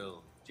what I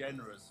will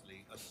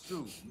generously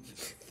assume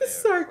is a The fair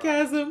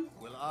sarcasm.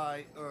 trial, will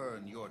I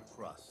earn your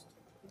trust?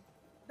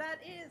 That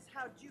is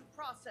how due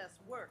process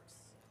works.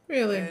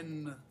 Really?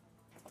 Then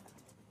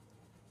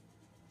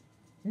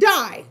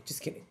die!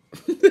 Just kidding.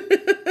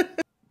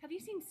 Have you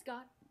seen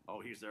Scott?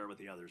 Oh, he's there with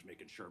the others,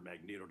 making sure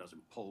Magneto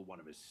doesn't pull one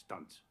of his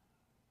stunts.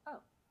 Oh.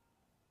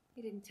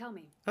 He didn't tell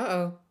me.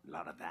 Uh-oh. A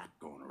lot of that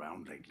going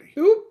around lately.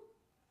 Oop.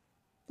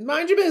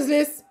 Mind your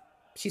business.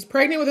 She's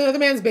pregnant with another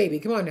man's baby.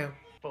 Come on now.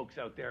 Folks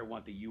out there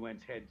want the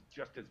UN's head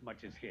just as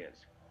much as his.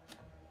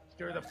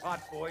 Stir the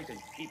pot, boys, and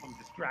keep them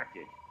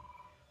distracted.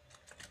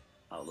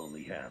 I'll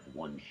only have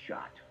one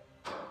shot.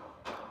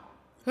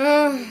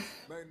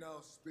 May now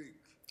speak.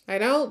 I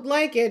don't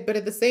like it, but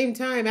at the same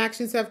time,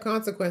 actions have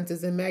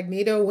consequences, and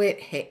Magneto went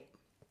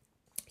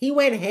he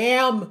went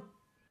ham.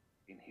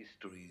 in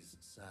history's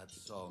sad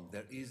song,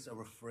 there is a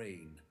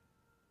refrain.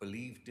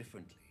 Believe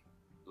differently.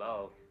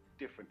 Love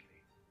differently.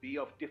 Be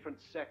of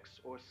different sex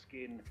or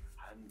skin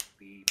and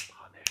be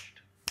punished.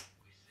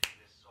 We sing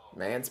this song.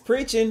 Man's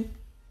preaching.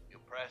 The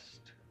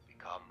oppressed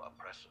become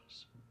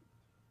oppressors.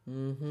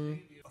 Mm-hmm.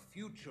 A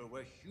future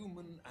where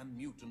human and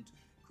mutant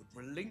could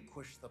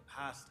relinquish the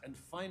past and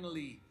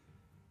finally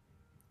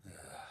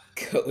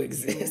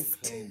Coexist.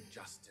 you claim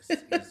justice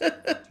is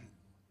overdue.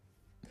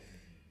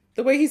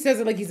 The way he says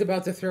it like he's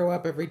about to throw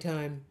up every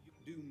time.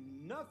 Do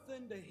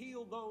nothing to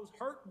heal those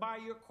hurt by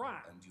your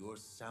crime. And your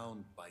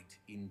soundbite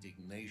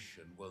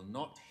indignation will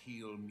not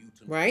heal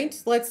mutant. Right?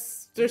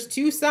 There's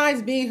two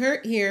sides being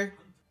hurt here.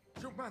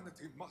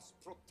 Humanity must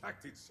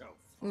protect itself.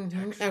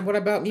 Mm-hmm. And what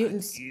about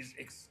mutants? Is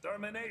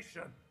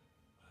extermination.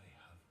 I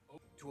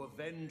have to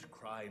avenge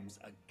crimes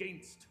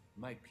against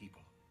my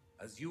people,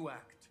 as you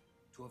act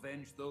to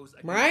avenge those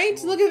against Right?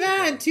 yours Look at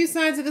today. that. Two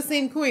sides of the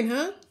same coin,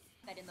 huh?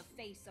 That in the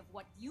face of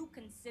what you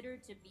consider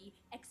to be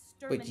What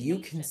extermination, you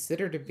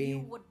consider to be. you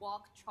would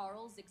walk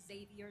Charles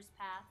Xavier's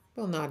path.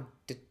 Well,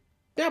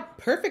 not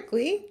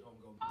perfectly.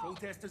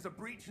 Protest is a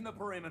breach in the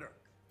perimeter.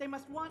 They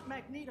must want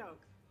Magneto.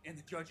 And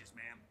the judges,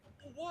 ma'am.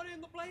 What in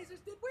the blazes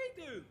did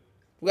we do?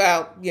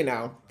 Well, you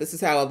know, this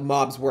is how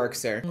mobs work,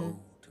 sir. Oh,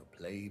 to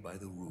play by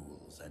the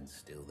rules, and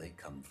still they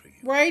come for you.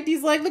 Right?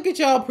 He's like, look at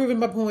y'all proving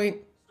my point.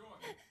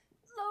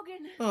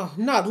 Logan! Oh,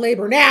 not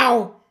labor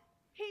now!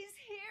 He's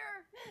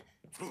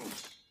here!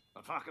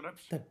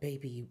 Apocalypse? The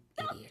baby, you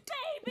idiot.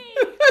 Baby!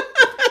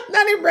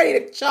 Not even ready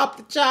to chop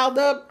the child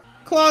up.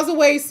 Claws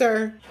away,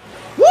 sir.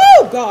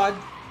 Woo, God.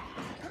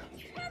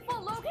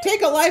 Careful, Logan!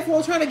 Take a life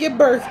while trying to give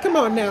birth. Come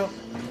on now.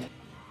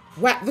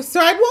 What, the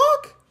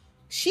sidewalk?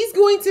 She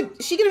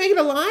gonna make it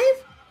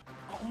alive?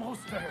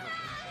 Almost there.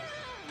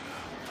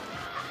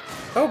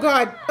 Oh,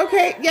 God.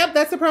 Okay, yep,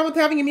 that's the problem with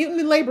having a mutant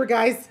in labor,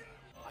 guys.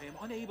 I am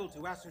unable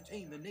to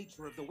ascertain the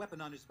nature of the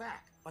weapon on his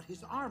back, but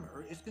his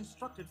armor is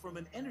constructed from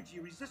an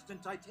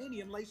energy-resistant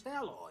titanium-laced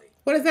alloy.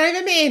 What does that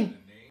even mean?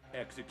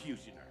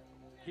 Executioner.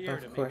 Here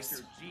Of to make course. sure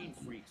gene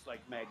freaks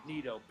like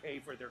Magneto pay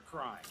for their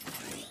crimes.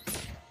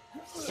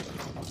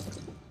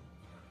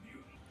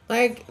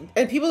 Like,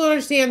 and people don't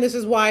understand this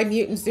is why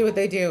mutants do what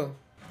they do.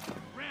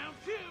 Round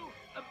 2,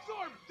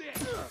 absorb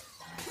this.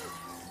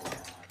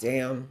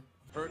 Damn.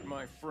 Hurt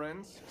my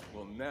friends?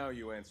 Well, now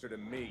you answer to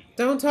me.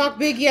 Don't talk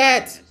big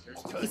yet.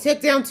 He took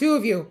down 2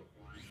 of you.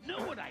 Know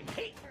what I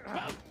hate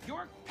about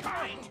your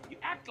kind? You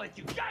act like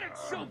you got it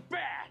so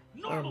bad.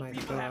 Normal my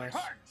people have it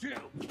gosh. hard too.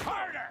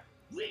 Harder.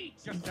 We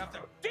just have the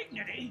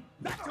dignity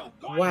not to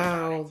whine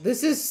Wow,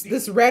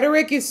 this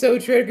rhetoric is so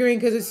triggering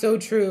because it's so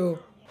true.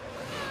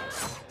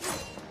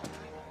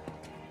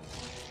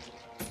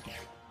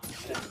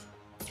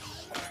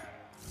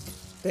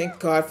 Thank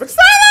God for Psylocke!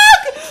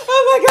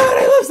 Oh my God,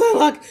 I love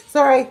Psylocke.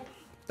 Sorry,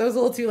 that was a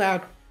little too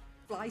loud.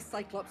 Fly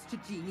Cyclops to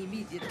Jean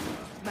immediately.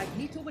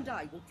 Magneto and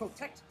I will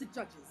protect the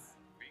judges.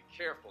 Be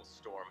careful,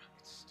 Storm.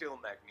 It's still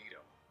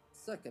Magneto.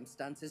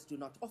 Circumstances do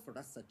not offer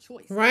us a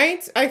choice.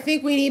 Right? I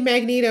think we need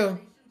Magneto.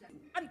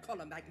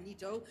 Uncolor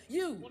Magneto,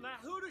 you. Well, now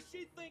who does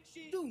she think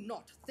she? Do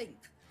not think.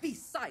 Be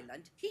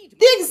silent. Heed.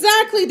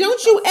 Exactly.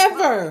 Don't you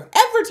ever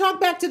talk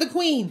back to the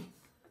Queen.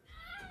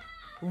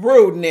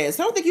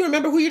 Rudeness. I don't think you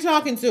remember who you're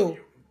talking to.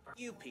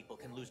 You people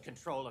can lose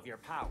control of your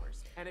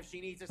powers, and if she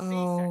needs a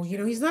Oh, you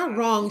know, he's not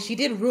wrong. She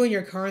did ruin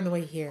your car on the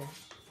way here.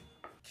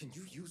 Can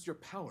you use your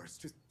powers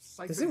to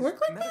cipher Does it these work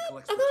like that? medical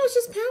I thought it was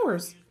just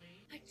powers.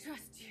 I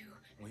trust you.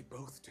 We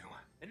both do.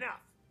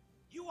 Enough.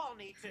 You all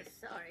need to.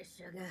 Sorry,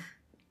 sugar.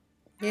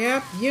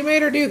 Yeah, you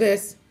made her do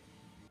this.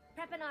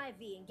 Prep an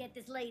IV and get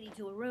this lady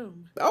to a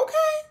room. Okay.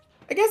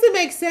 I guess it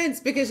makes sense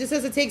because she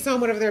says it takes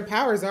on whatever their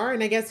powers are,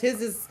 and I guess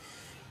his is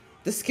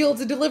the skill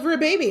to deliver a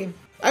baby.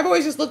 I've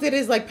always just looked at it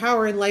as like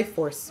power and life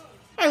force.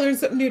 I learned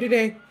something new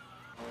today.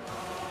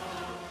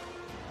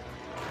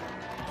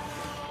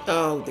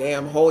 Oh,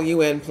 damn. Whole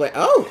UN play.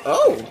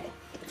 Oh.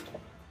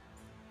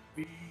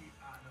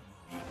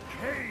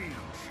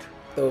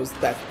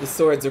 The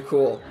swords are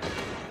cool.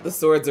 The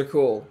swords are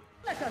cool.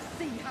 Let us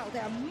see how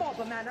their mob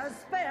manners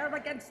fare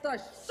against the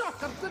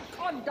shock of good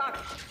conduct.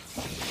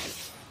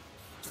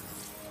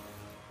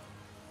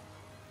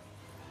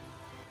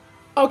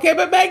 Okay,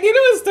 but Magneto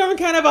and Storm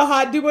kind of a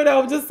hot duo.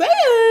 I'm just saying.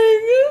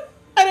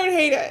 I don't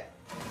hate it.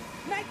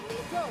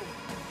 Magneto.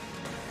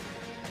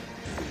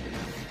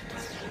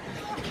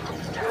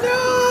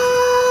 No.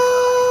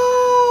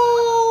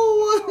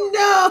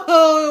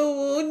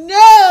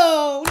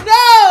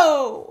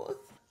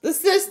 The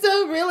sister,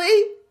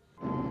 really?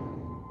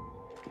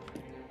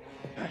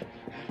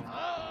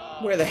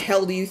 Where the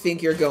hell do you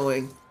think you're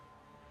going?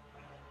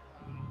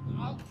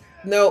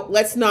 No,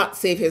 let's not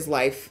save his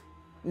life.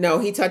 No,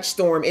 he touched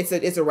Storm. It's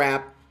a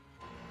wrap.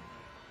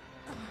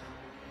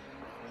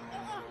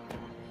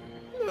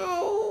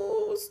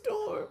 No,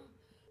 Storm.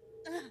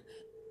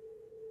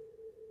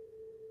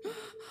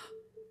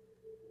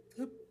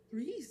 The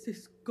breeze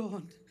is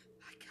gone.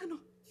 I cannot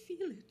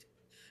feel it.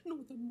 Nor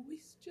the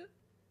moisture,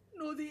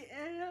 nor the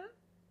air.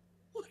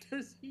 What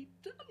has he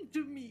done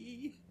to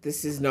me?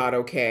 This is not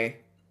okay.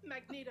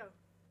 Magneto,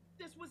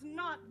 this was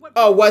not what.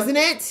 Oh, wasn't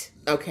it?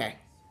 Okay.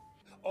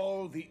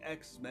 All the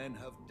X-Men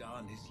have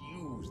done is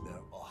use their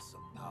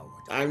awesome power.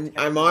 I'm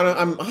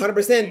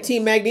 100%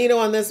 Team Magneto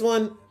on this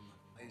one.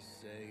 I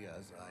say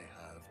as I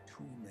have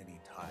too many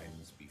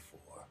times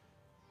before.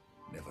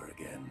 Never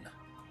again.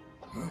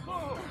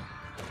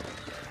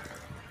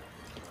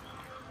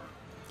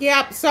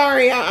 Yeah,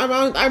 sorry.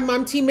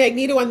 I'm Team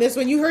Magneto on this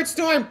one. You heard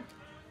Storm.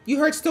 You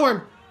heard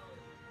Storm.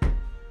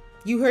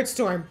 You heard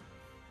Storm.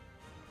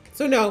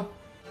 So no.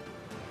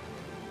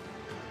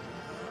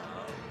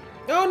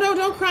 Oh no,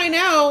 don't cry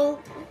now.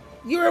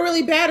 You were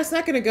really bad a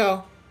second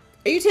ago.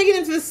 Are you taking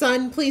him to the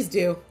sun? Please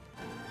do.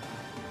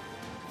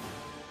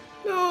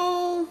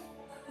 No.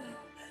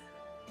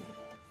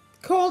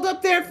 Cold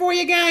up there for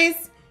you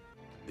guys.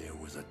 There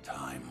was a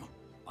time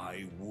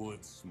I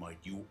would smite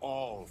you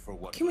all for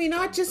what. Can we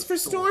not just for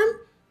Storm?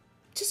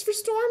 Just for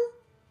Storm?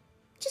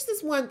 Just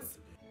this once.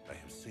 I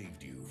have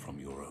saved you from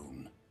your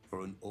own.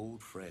 For an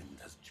old friend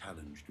has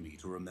challenged me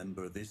to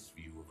remember this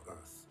view of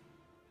Earth.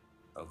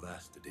 How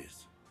vast it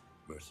is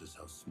versus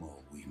how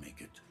small we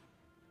make it.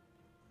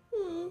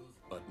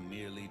 But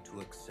merely to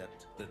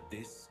accept that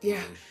this is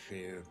a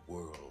shared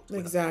world.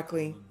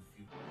 Exactly.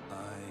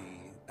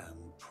 I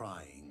am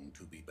trying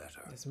to be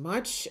better. As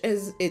much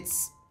as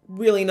it's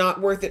really not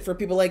worth it for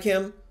people like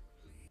him.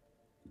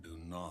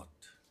 Do not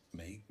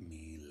make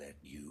me let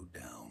you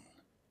down.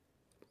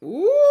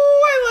 Ooh,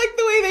 I like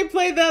the way they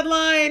played that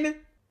line.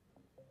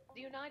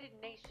 The United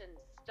Nations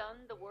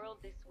stunned the world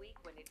this week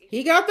when it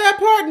He got that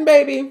pardon,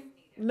 baby.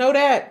 Know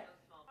that.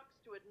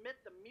 To admit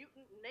the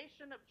mutant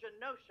nation of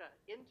Genosha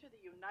into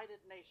the United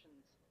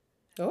Nations.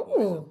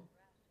 Oh.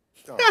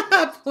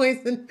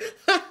 Poison.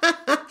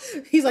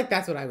 He's like,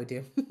 that's what I would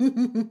do.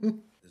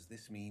 Does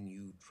this mean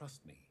you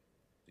trust me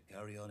to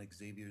carry on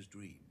Xavier's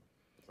dream?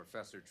 The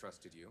professor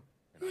trusted you,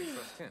 and I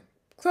trust him.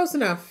 Close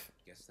enough.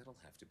 Guess that'll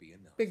have to be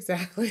enough.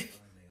 Exactly.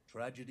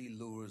 Tragedy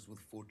lures with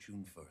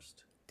fortune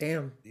first.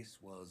 Damn. This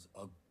was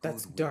a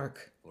That's good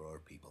dark. win for our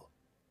people.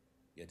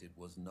 Yet it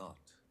was not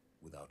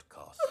without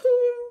cost.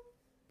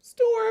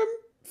 Storm,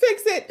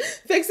 fix it.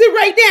 Fix it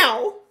right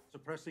now.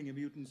 Suppressing a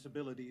mutant's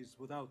abilities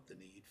without the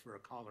need for a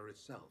collar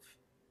itself.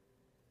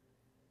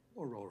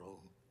 Aurora.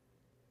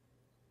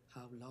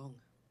 How long?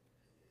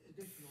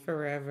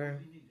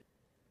 Forever.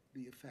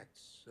 The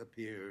effects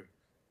appear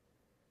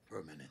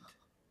permanent.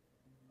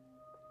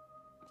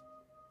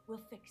 We'll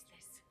fix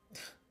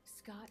this.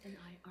 Scott and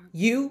I aren't.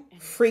 You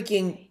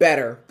freaking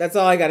better. That's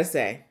all I gotta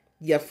say.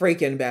 You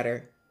freaking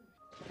better.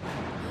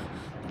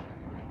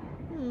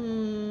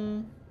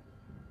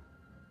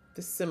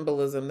 The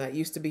symbolism that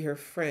used to be her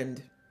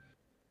friend.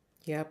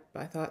 Yep,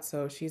 I thought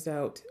so. She's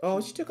out.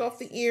 Oh, she took off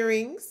the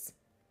earrings.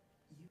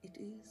 It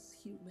is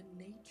human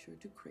nature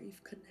to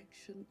crave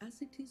connection,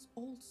 as it is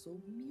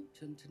also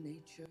mutant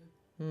nature.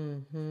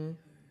 Mm-hmm.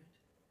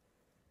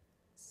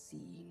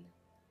 Seen.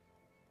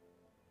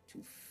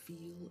 To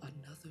feel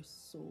another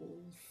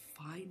soul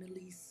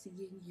finally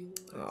seeing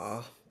yours.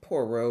 Aw,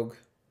 poor Rogue.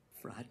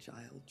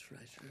 Fragile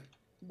treasure.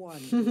 One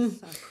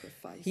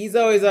sacrifice. He's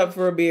always up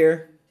for a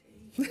beer.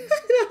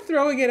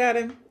 Throwing it at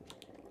him.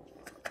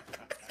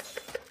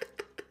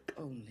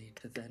 Only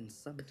to then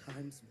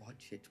sometimes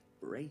watch it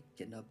break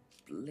in a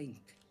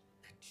blink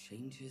that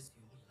changes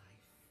your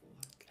life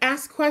forever.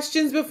 Ask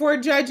questions before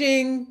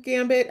judging,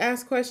 Gambit.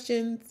 Ask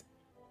questions.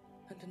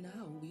 And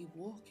now we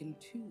walk in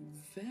two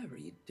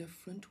very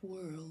different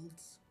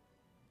worlds.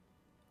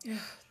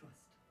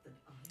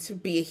 To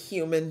be a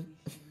human.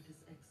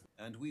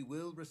 And we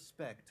will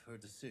respect her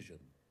decision.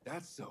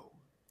 That's so.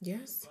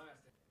 Yes.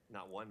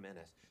 Not 1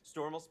 minute.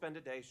 Storm will spend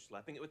a day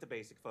schlepping it with the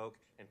basic folk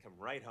and come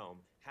right home,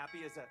 happy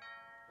as a...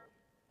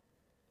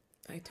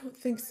 I don't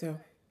think so.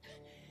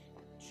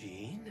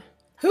 Jean?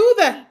 Who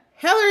the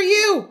hell are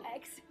you?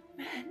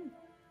 X-Men.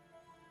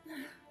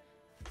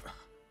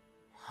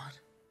 What?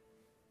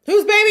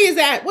 Whose baby is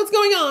that? What's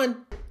going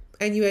on?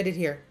 And you ended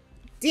here.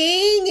 Dang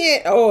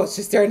it. Oh, it's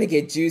just starting to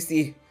get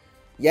juicy.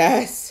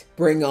 Yes.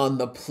 Bring on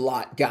the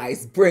plot,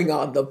 guys. Bring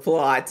on the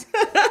plot.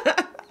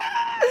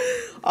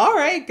 All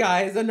right,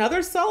 guys,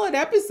 another solid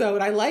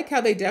episode. I like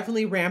how they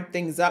definitely ramped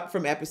things up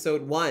from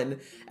episode 1.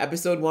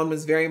 Episode 1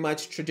 was very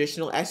much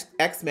traditional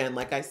X-Men,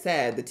 like I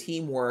said, the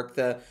teamwork,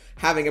 the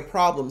having a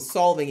problem,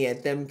 solving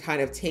it, them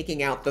kind of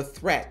taking out the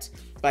threat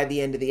by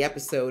the end of the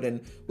episode. And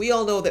we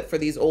all know that for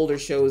these older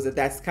shows that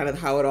that's kind of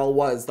how it all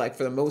was. Like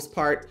for the most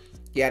part,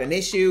 you had an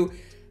issue,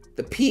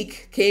 the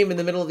peak came in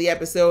the middle of the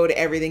episode,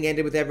 everything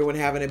ended with everyone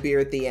having a beer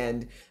at the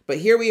end. But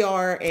here we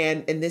are,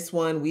 and in this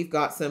one, we've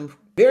got some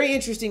very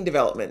interesting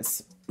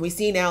developments. We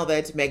see now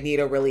that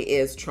Magneto really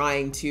is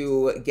trying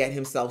to get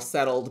himself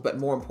settled, but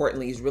more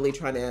importantly, he's really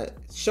trying to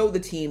show the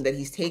team that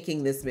he's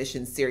taking this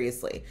mission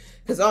seriously.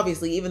 Because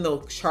obviously, even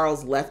though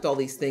Charles left all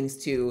these things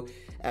to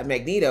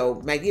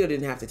Magneto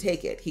didn't have to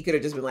take it. He could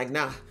have just been like,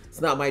 nah,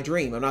 it's not my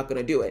dream. I'm not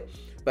going to do it.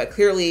 But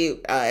clearly,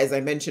 as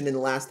I mentioned in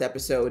the last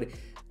episode,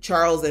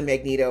 Charles and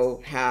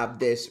Magneto have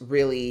this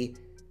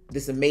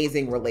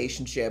amazing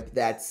relationship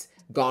that's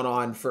gone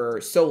on for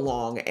so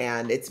long,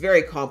 and it's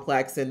very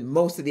complex, and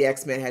most of the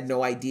X-Men had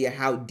no idea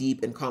how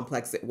deep and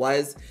complex it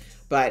was.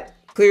 But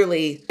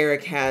clearly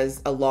Eric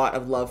has a lot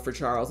of love for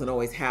Charles and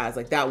always has.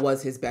 Like, that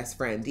was his best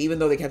friend. Even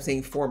though they kept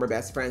saying former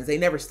best friends, they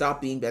never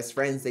stopped being best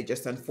friends. They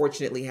just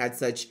unfortunately had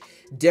such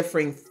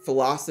differing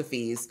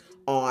philosophies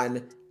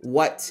on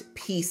what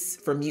peace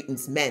for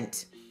mutants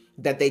meant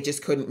that they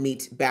just couldn't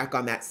meet back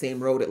on that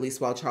same road, at least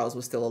while Charles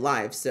was still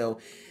alive. So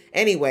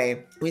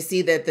anyway, we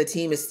see that the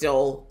team is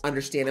still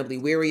understandably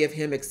weary of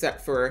him,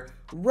 except for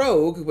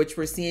Rogue, which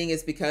we're seeing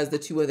is because the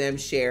two of them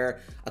share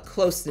a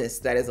closeness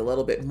that is a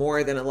little bit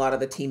more than a lot of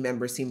the team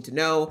members seem to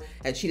know.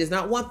 And she does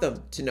not want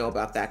them to know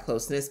about that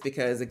closeness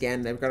because,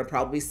 again, they're going to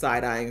probably be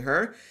side-eyeing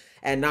her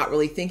and not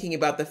really thinking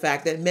about the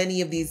fact that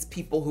many of these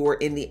people who are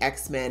in the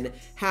X-Men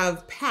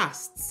have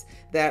pasts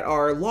that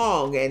are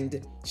long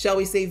and, shall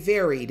we say,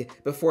 varied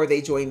before they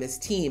join this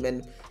team.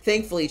 And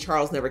thankfully,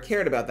 Charles never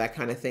cared about that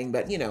kind of thing.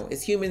 But, you know,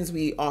 as humans,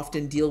 we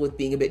often deal with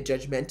being a bit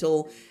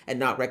judgmental and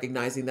not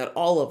recognizing that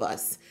all of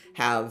us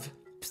have,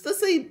 let's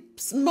say,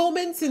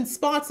 moments and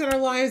spots in our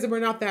lives that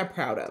we're not that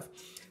proud of.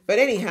 But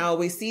anyhow,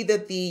 we see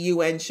that the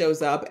UN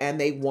shows up and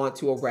they want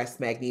to arrest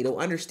Magneto,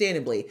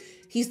 understandably.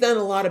 He's done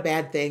a lot of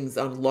bad things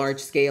on large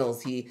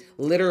scales. He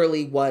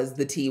literally was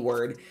the T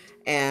word.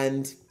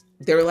 And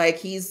they're like,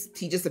 he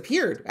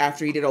disappeared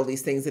after he did all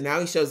these things, and now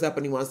he shows up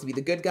and he wants to be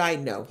the good guy.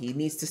 No, he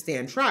needs to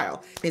stand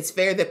trial. It's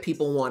fair that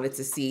people wanted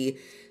to see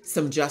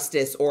some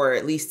justice, or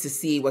at least to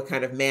see what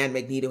kind of man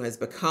Magneto has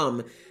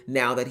become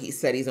now that he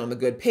said he's on the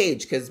good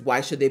page, because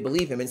why should they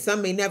believe him? And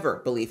some may never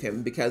believe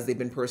him because they've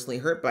been personally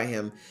hurt by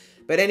him.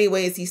 But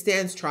anyways, he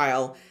stands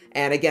trial.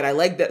 And again, I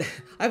like that.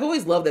 I've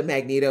always loved that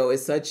Magneto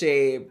is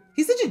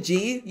he's such a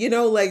G, you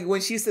know, like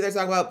when she's sitting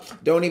there talking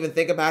about, don't even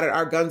think about it,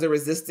 our guns are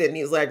resistant. And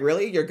he's like,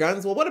 really? Your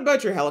guns? Well, what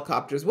about your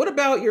helicopters? What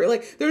about your,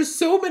 like, there's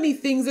so many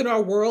things in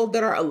our world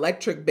that are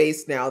electric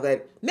based now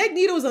that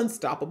Magneto is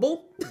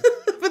unstoppable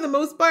for the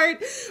most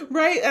part,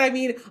 right? And I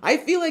mean, I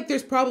feel like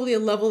there's probably a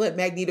level that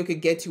Magneto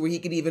could get to where he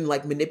could even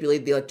like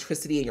manipulate the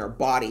electricity in your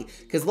body.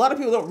 Because a lot of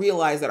people don't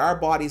realize that our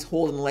bodies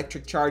hold an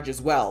electric charge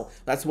as well.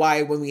 That's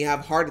why when we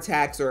have heart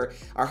attacks or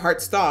our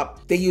heart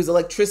stop, they use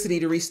electricity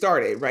to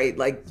restart it, right?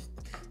 Like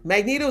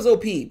Magneto's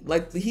OP,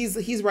 like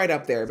he's right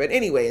up there. But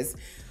anyways,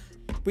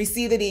 we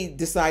see that he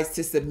decides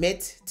to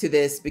submit to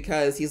this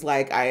because he's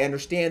like, I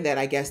understand that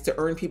I guess to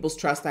earn people's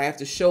trust, I have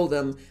to show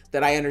them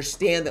that I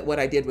understand that what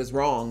I did was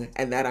wrong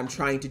and that I'm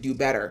trying to do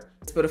better.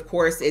 But of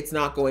course, it's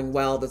not going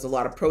well. There's a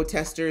lot of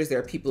protesters. There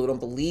are people who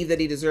don't believe that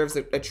he deserves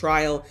a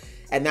trial,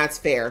 and that's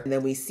fair. And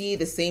then we see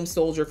the same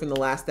soldier from the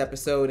last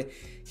episode.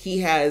 He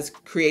has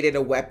created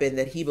a weapon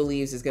that he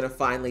believes is going to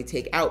finally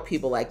take out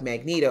people like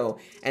Magneto.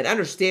 And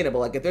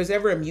understandable, like if there's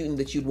ever a mutant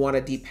that you'd want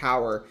to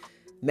depower,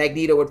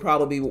 Magneto would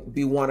probably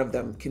be one of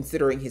them,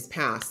 considering his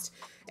past.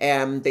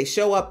 And they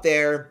show up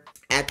there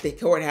at the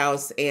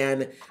courthouse,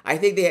 and I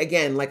think they,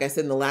 again, like I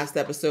said in the last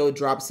episode,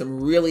 dropped some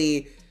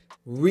really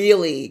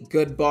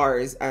good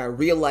bars,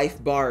 real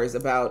life bars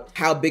about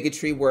how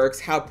bigotry works,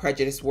 how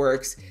prejudice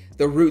works,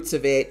 the roots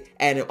of it,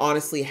 and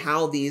honestly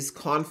how these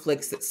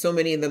conflicts, that so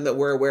many of them that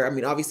we're aware, I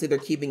mean, obviously they're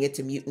keeping it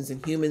to mutants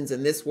and humans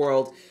in this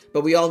world,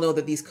 but we all know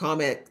that these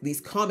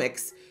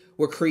comics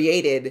were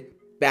created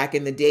back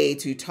in the day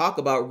to talk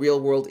about real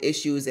world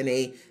issues in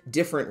a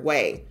different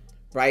way,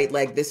 right?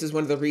 Like this is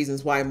one of the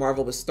reasons why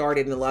Marvel was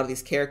started and a lot of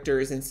these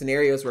characters and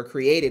scenarios were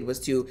created, was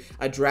to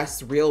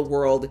address real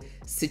world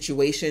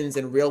situations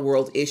and real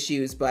world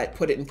issues, but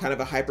put it in kind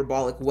of a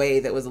hyperbolic way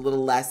that was a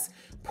little less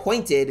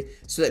pointed,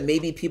 so that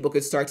maybe people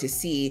could start to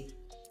see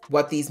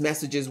what these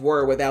messages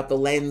were without the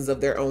lens of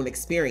their own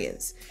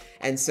experience.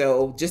 And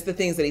so just the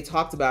things that he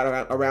talked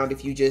about around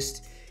if you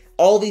just,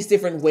 all these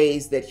different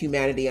ways that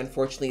humanity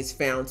unfortunately is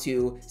found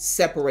to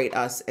separate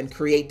us and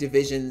create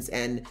divisions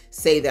and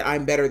say that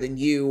I'm better than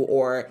you,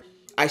 or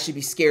I should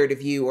be scared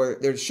of you, or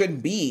there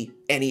shouldn't be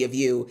any of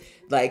you.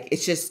 Like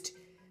it's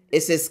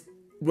this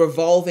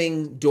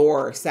revolving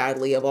door,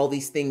 sadly, of all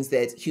these things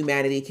that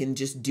humanity can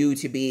just do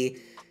to be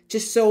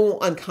just so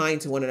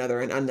unkind to one another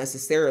and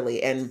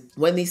unnecessarily. And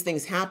when these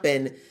things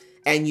happen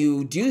and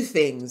you do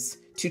things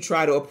to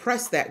try to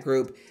oppress that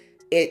group,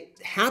 it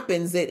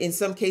happens that in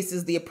some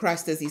cases, the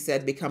oppressed, as he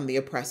said, become the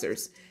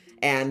oppressors.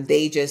 And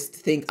they just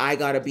think, I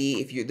gotta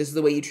be, this is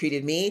the way you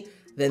treated me,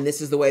 then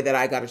this is the way that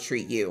I gotta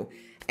treat you.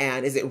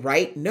 And is it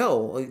right?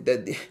 No.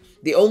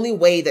 The only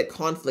way that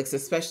conflicts,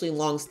 especially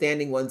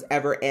long-standing ones,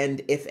 ever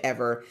end, if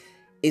ever,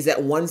 is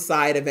that one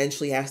side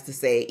eventually has to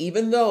say,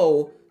 even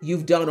though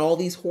you've done all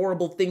these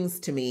horrible things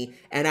to me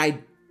and I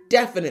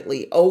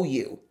definitely owe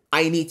you,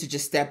 I need to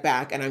just step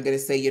back and I'm going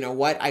to say, you know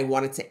what? I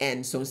want it to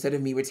end. So instead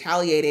of me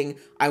retaliating,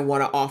 I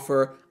want to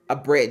offer a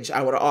bridge.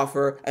 I want to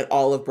offer an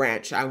olive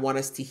branch. I want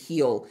us to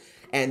heal.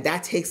 And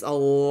that takes a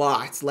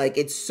lot. Like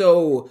it's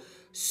so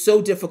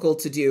difficult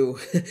to do.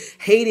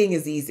 Hating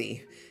is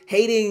easy.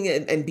 Hating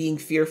and being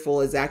fearful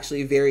is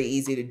actually very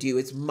easy to do.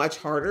 It's much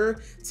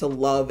harder to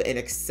love and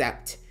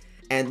accept.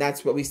 And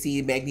that's what we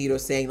see Magneto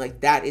saying,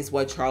 like, that is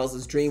what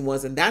Charles's dream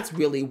was. And that's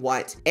really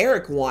what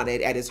Eric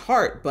wanted at his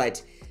heart.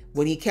 But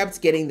when he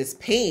kept getting this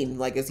pain,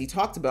 like as he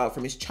talked about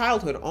from his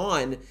childhood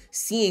on,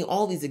 seeing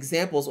all these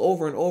examples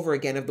over and over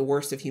again of the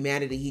worst of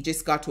humanity, he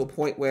just got to a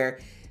point where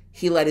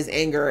he let his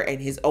anger and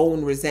his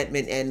own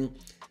resentment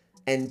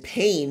and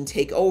pain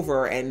take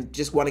over and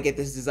just want to get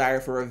this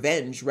desire for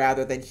revenge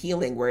rather than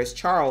healing. Whereas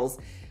Charles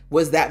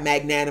was that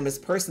magnanimous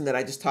person that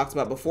I just talked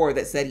about before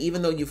that said,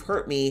 even though you've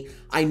hurt me,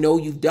 I know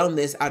you've done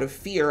this out of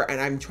fear and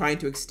I'm trying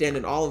to extend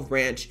an olive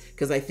branch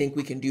because I think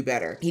we can do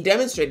better. He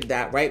demonstrated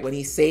that, right? When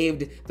he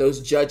saved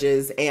those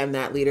judges and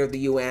that leader of the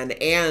UN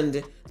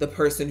and the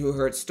person who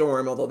hurt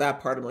Storm, although that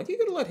part I'm like, you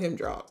could have let him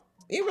drop.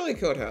 He really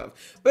could have.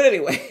 But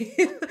anyway,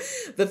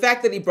 the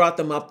fact that he brought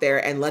them up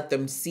there and let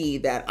them see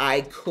that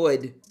I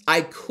could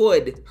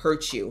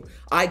hurt you.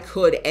 I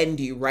could end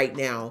you right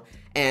now.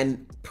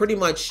 And pretty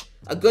much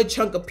a good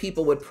chunk of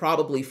people would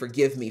probably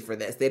forgive me for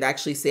this. They'd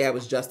actually say I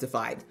was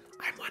justified.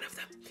 I'm one of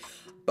them.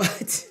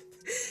 But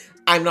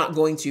I'm not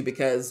going to,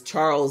 because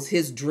Charles,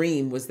 his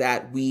dream was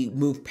that we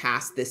move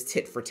past this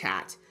tit for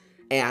tat.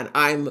 And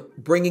I'm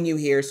bringing you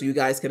here so you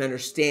guys can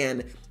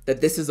understand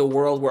that this is a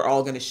world we're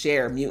all going to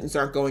share. Mutants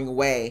aren't going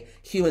away.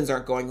 Humans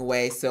aren't going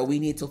away. So we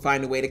need to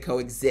find a way to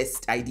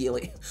coexist,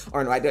 ideally.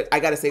 Or no, I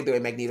got to say it the way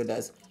Magneto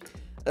does.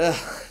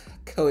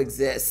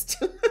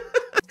 Coexist.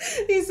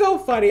 He's so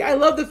funny. I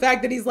love the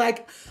fact that he's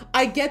like,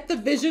 I get the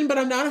vision, but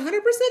I'm not 100%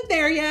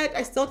 there yet.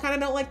 I still kind of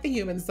don't like the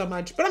humans so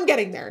much, but I'm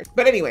getting there.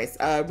 But anyways,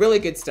 really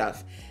good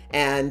stuff.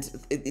 And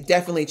it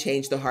definitely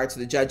changed the hearts of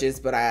the judges.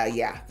 But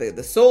yeah,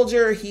 the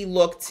soldier, he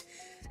looked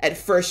at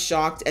first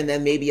shocked and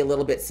then maybe a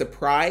little bit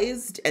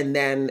surprised. And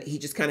then he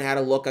just kind of had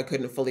a look I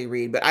couldn't fully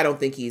read, but I don't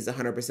think he's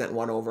 100%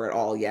 won over at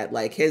all yet.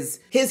 Like his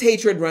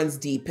hatred runs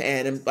deep,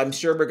 and I'm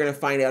sure we're going to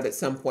find out at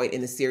some point in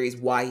the series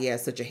why he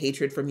has such a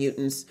hatred for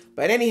mutants.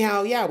 But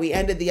anyhow, yeah, we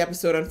ended the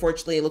episode.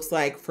 Unfortunately, it looks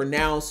like for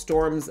now,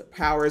 Storm's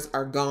powers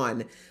are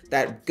gone.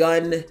 That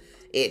gun,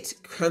 it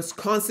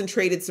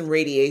concentrated some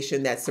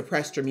radiation that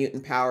suppressed her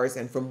mutant powers.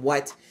 And from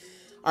what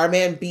our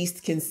man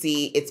Beast can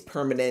see, it's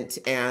permanent.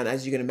 And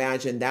as you can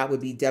imagine, that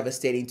would be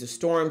devastating to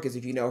Storm, because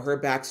if you know her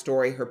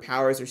backstory, her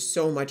powers are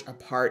so much a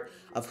part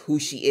of who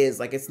she is.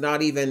 Like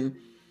and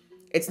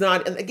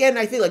again,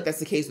 I feel like that's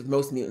the case with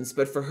most mutants,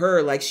 but for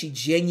her, like she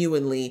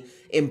genuinely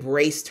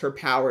embraced her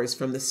powers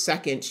from the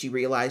second she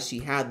realized she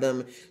had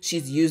them.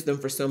 She's used them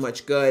for so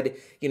much good.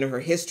 You know,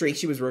 her history,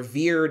 she was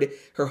revered.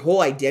 Her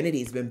whole identity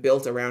has been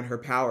built around her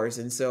powers.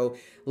 And so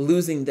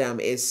losing them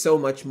is so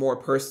much more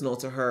personal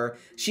to her.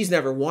 She's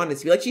never wanted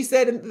to be, like she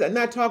said in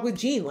that talk with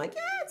Jean, like,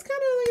 yeah, it's kind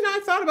of, you know, I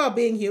thought about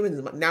being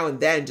human now and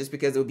then just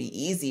because it would be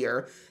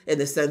easier in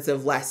the sense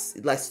of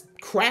less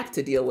crap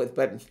to deal with.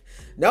 But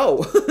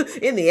no,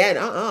 in the end,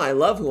 I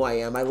love who I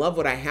am. I love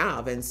what I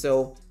have. And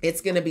so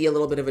it's going to be a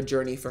little bit of a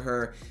journey for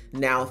her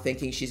now,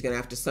 thinking she's going to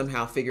have to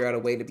somehow figure out a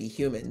way to be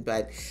human.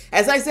 But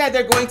as I said,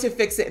 they're going to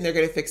fix it, and they're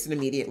going to fix it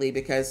immediately,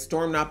 because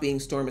Storm not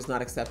being Storm is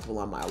not acceptable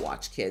on my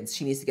watch, kids.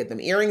 She needs to get them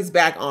earrings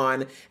back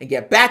on and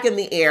get back in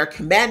the air,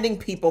 commanding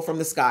people from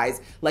the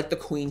skies like the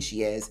queen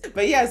she is.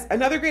 But yes,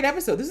 another great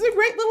episode. This is a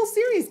great little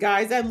series,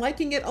 guys. I'm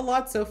liking it a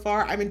lot so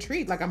far. I'm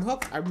intrigued. Like, I'm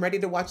hooked. I'm ready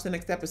to watch the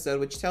next episode,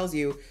 which tells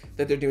you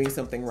that they're doing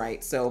something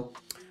right. So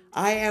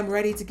I am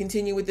ready to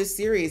continue with this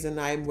series, and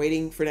I'm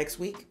waiting for next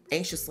week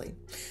anxiously.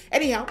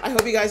 Anyhow, I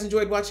hope you guys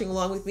enjoyed watching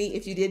along with me.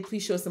 If you did,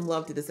 please show some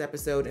love to this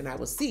episode, and I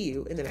will see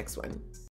you in the next one.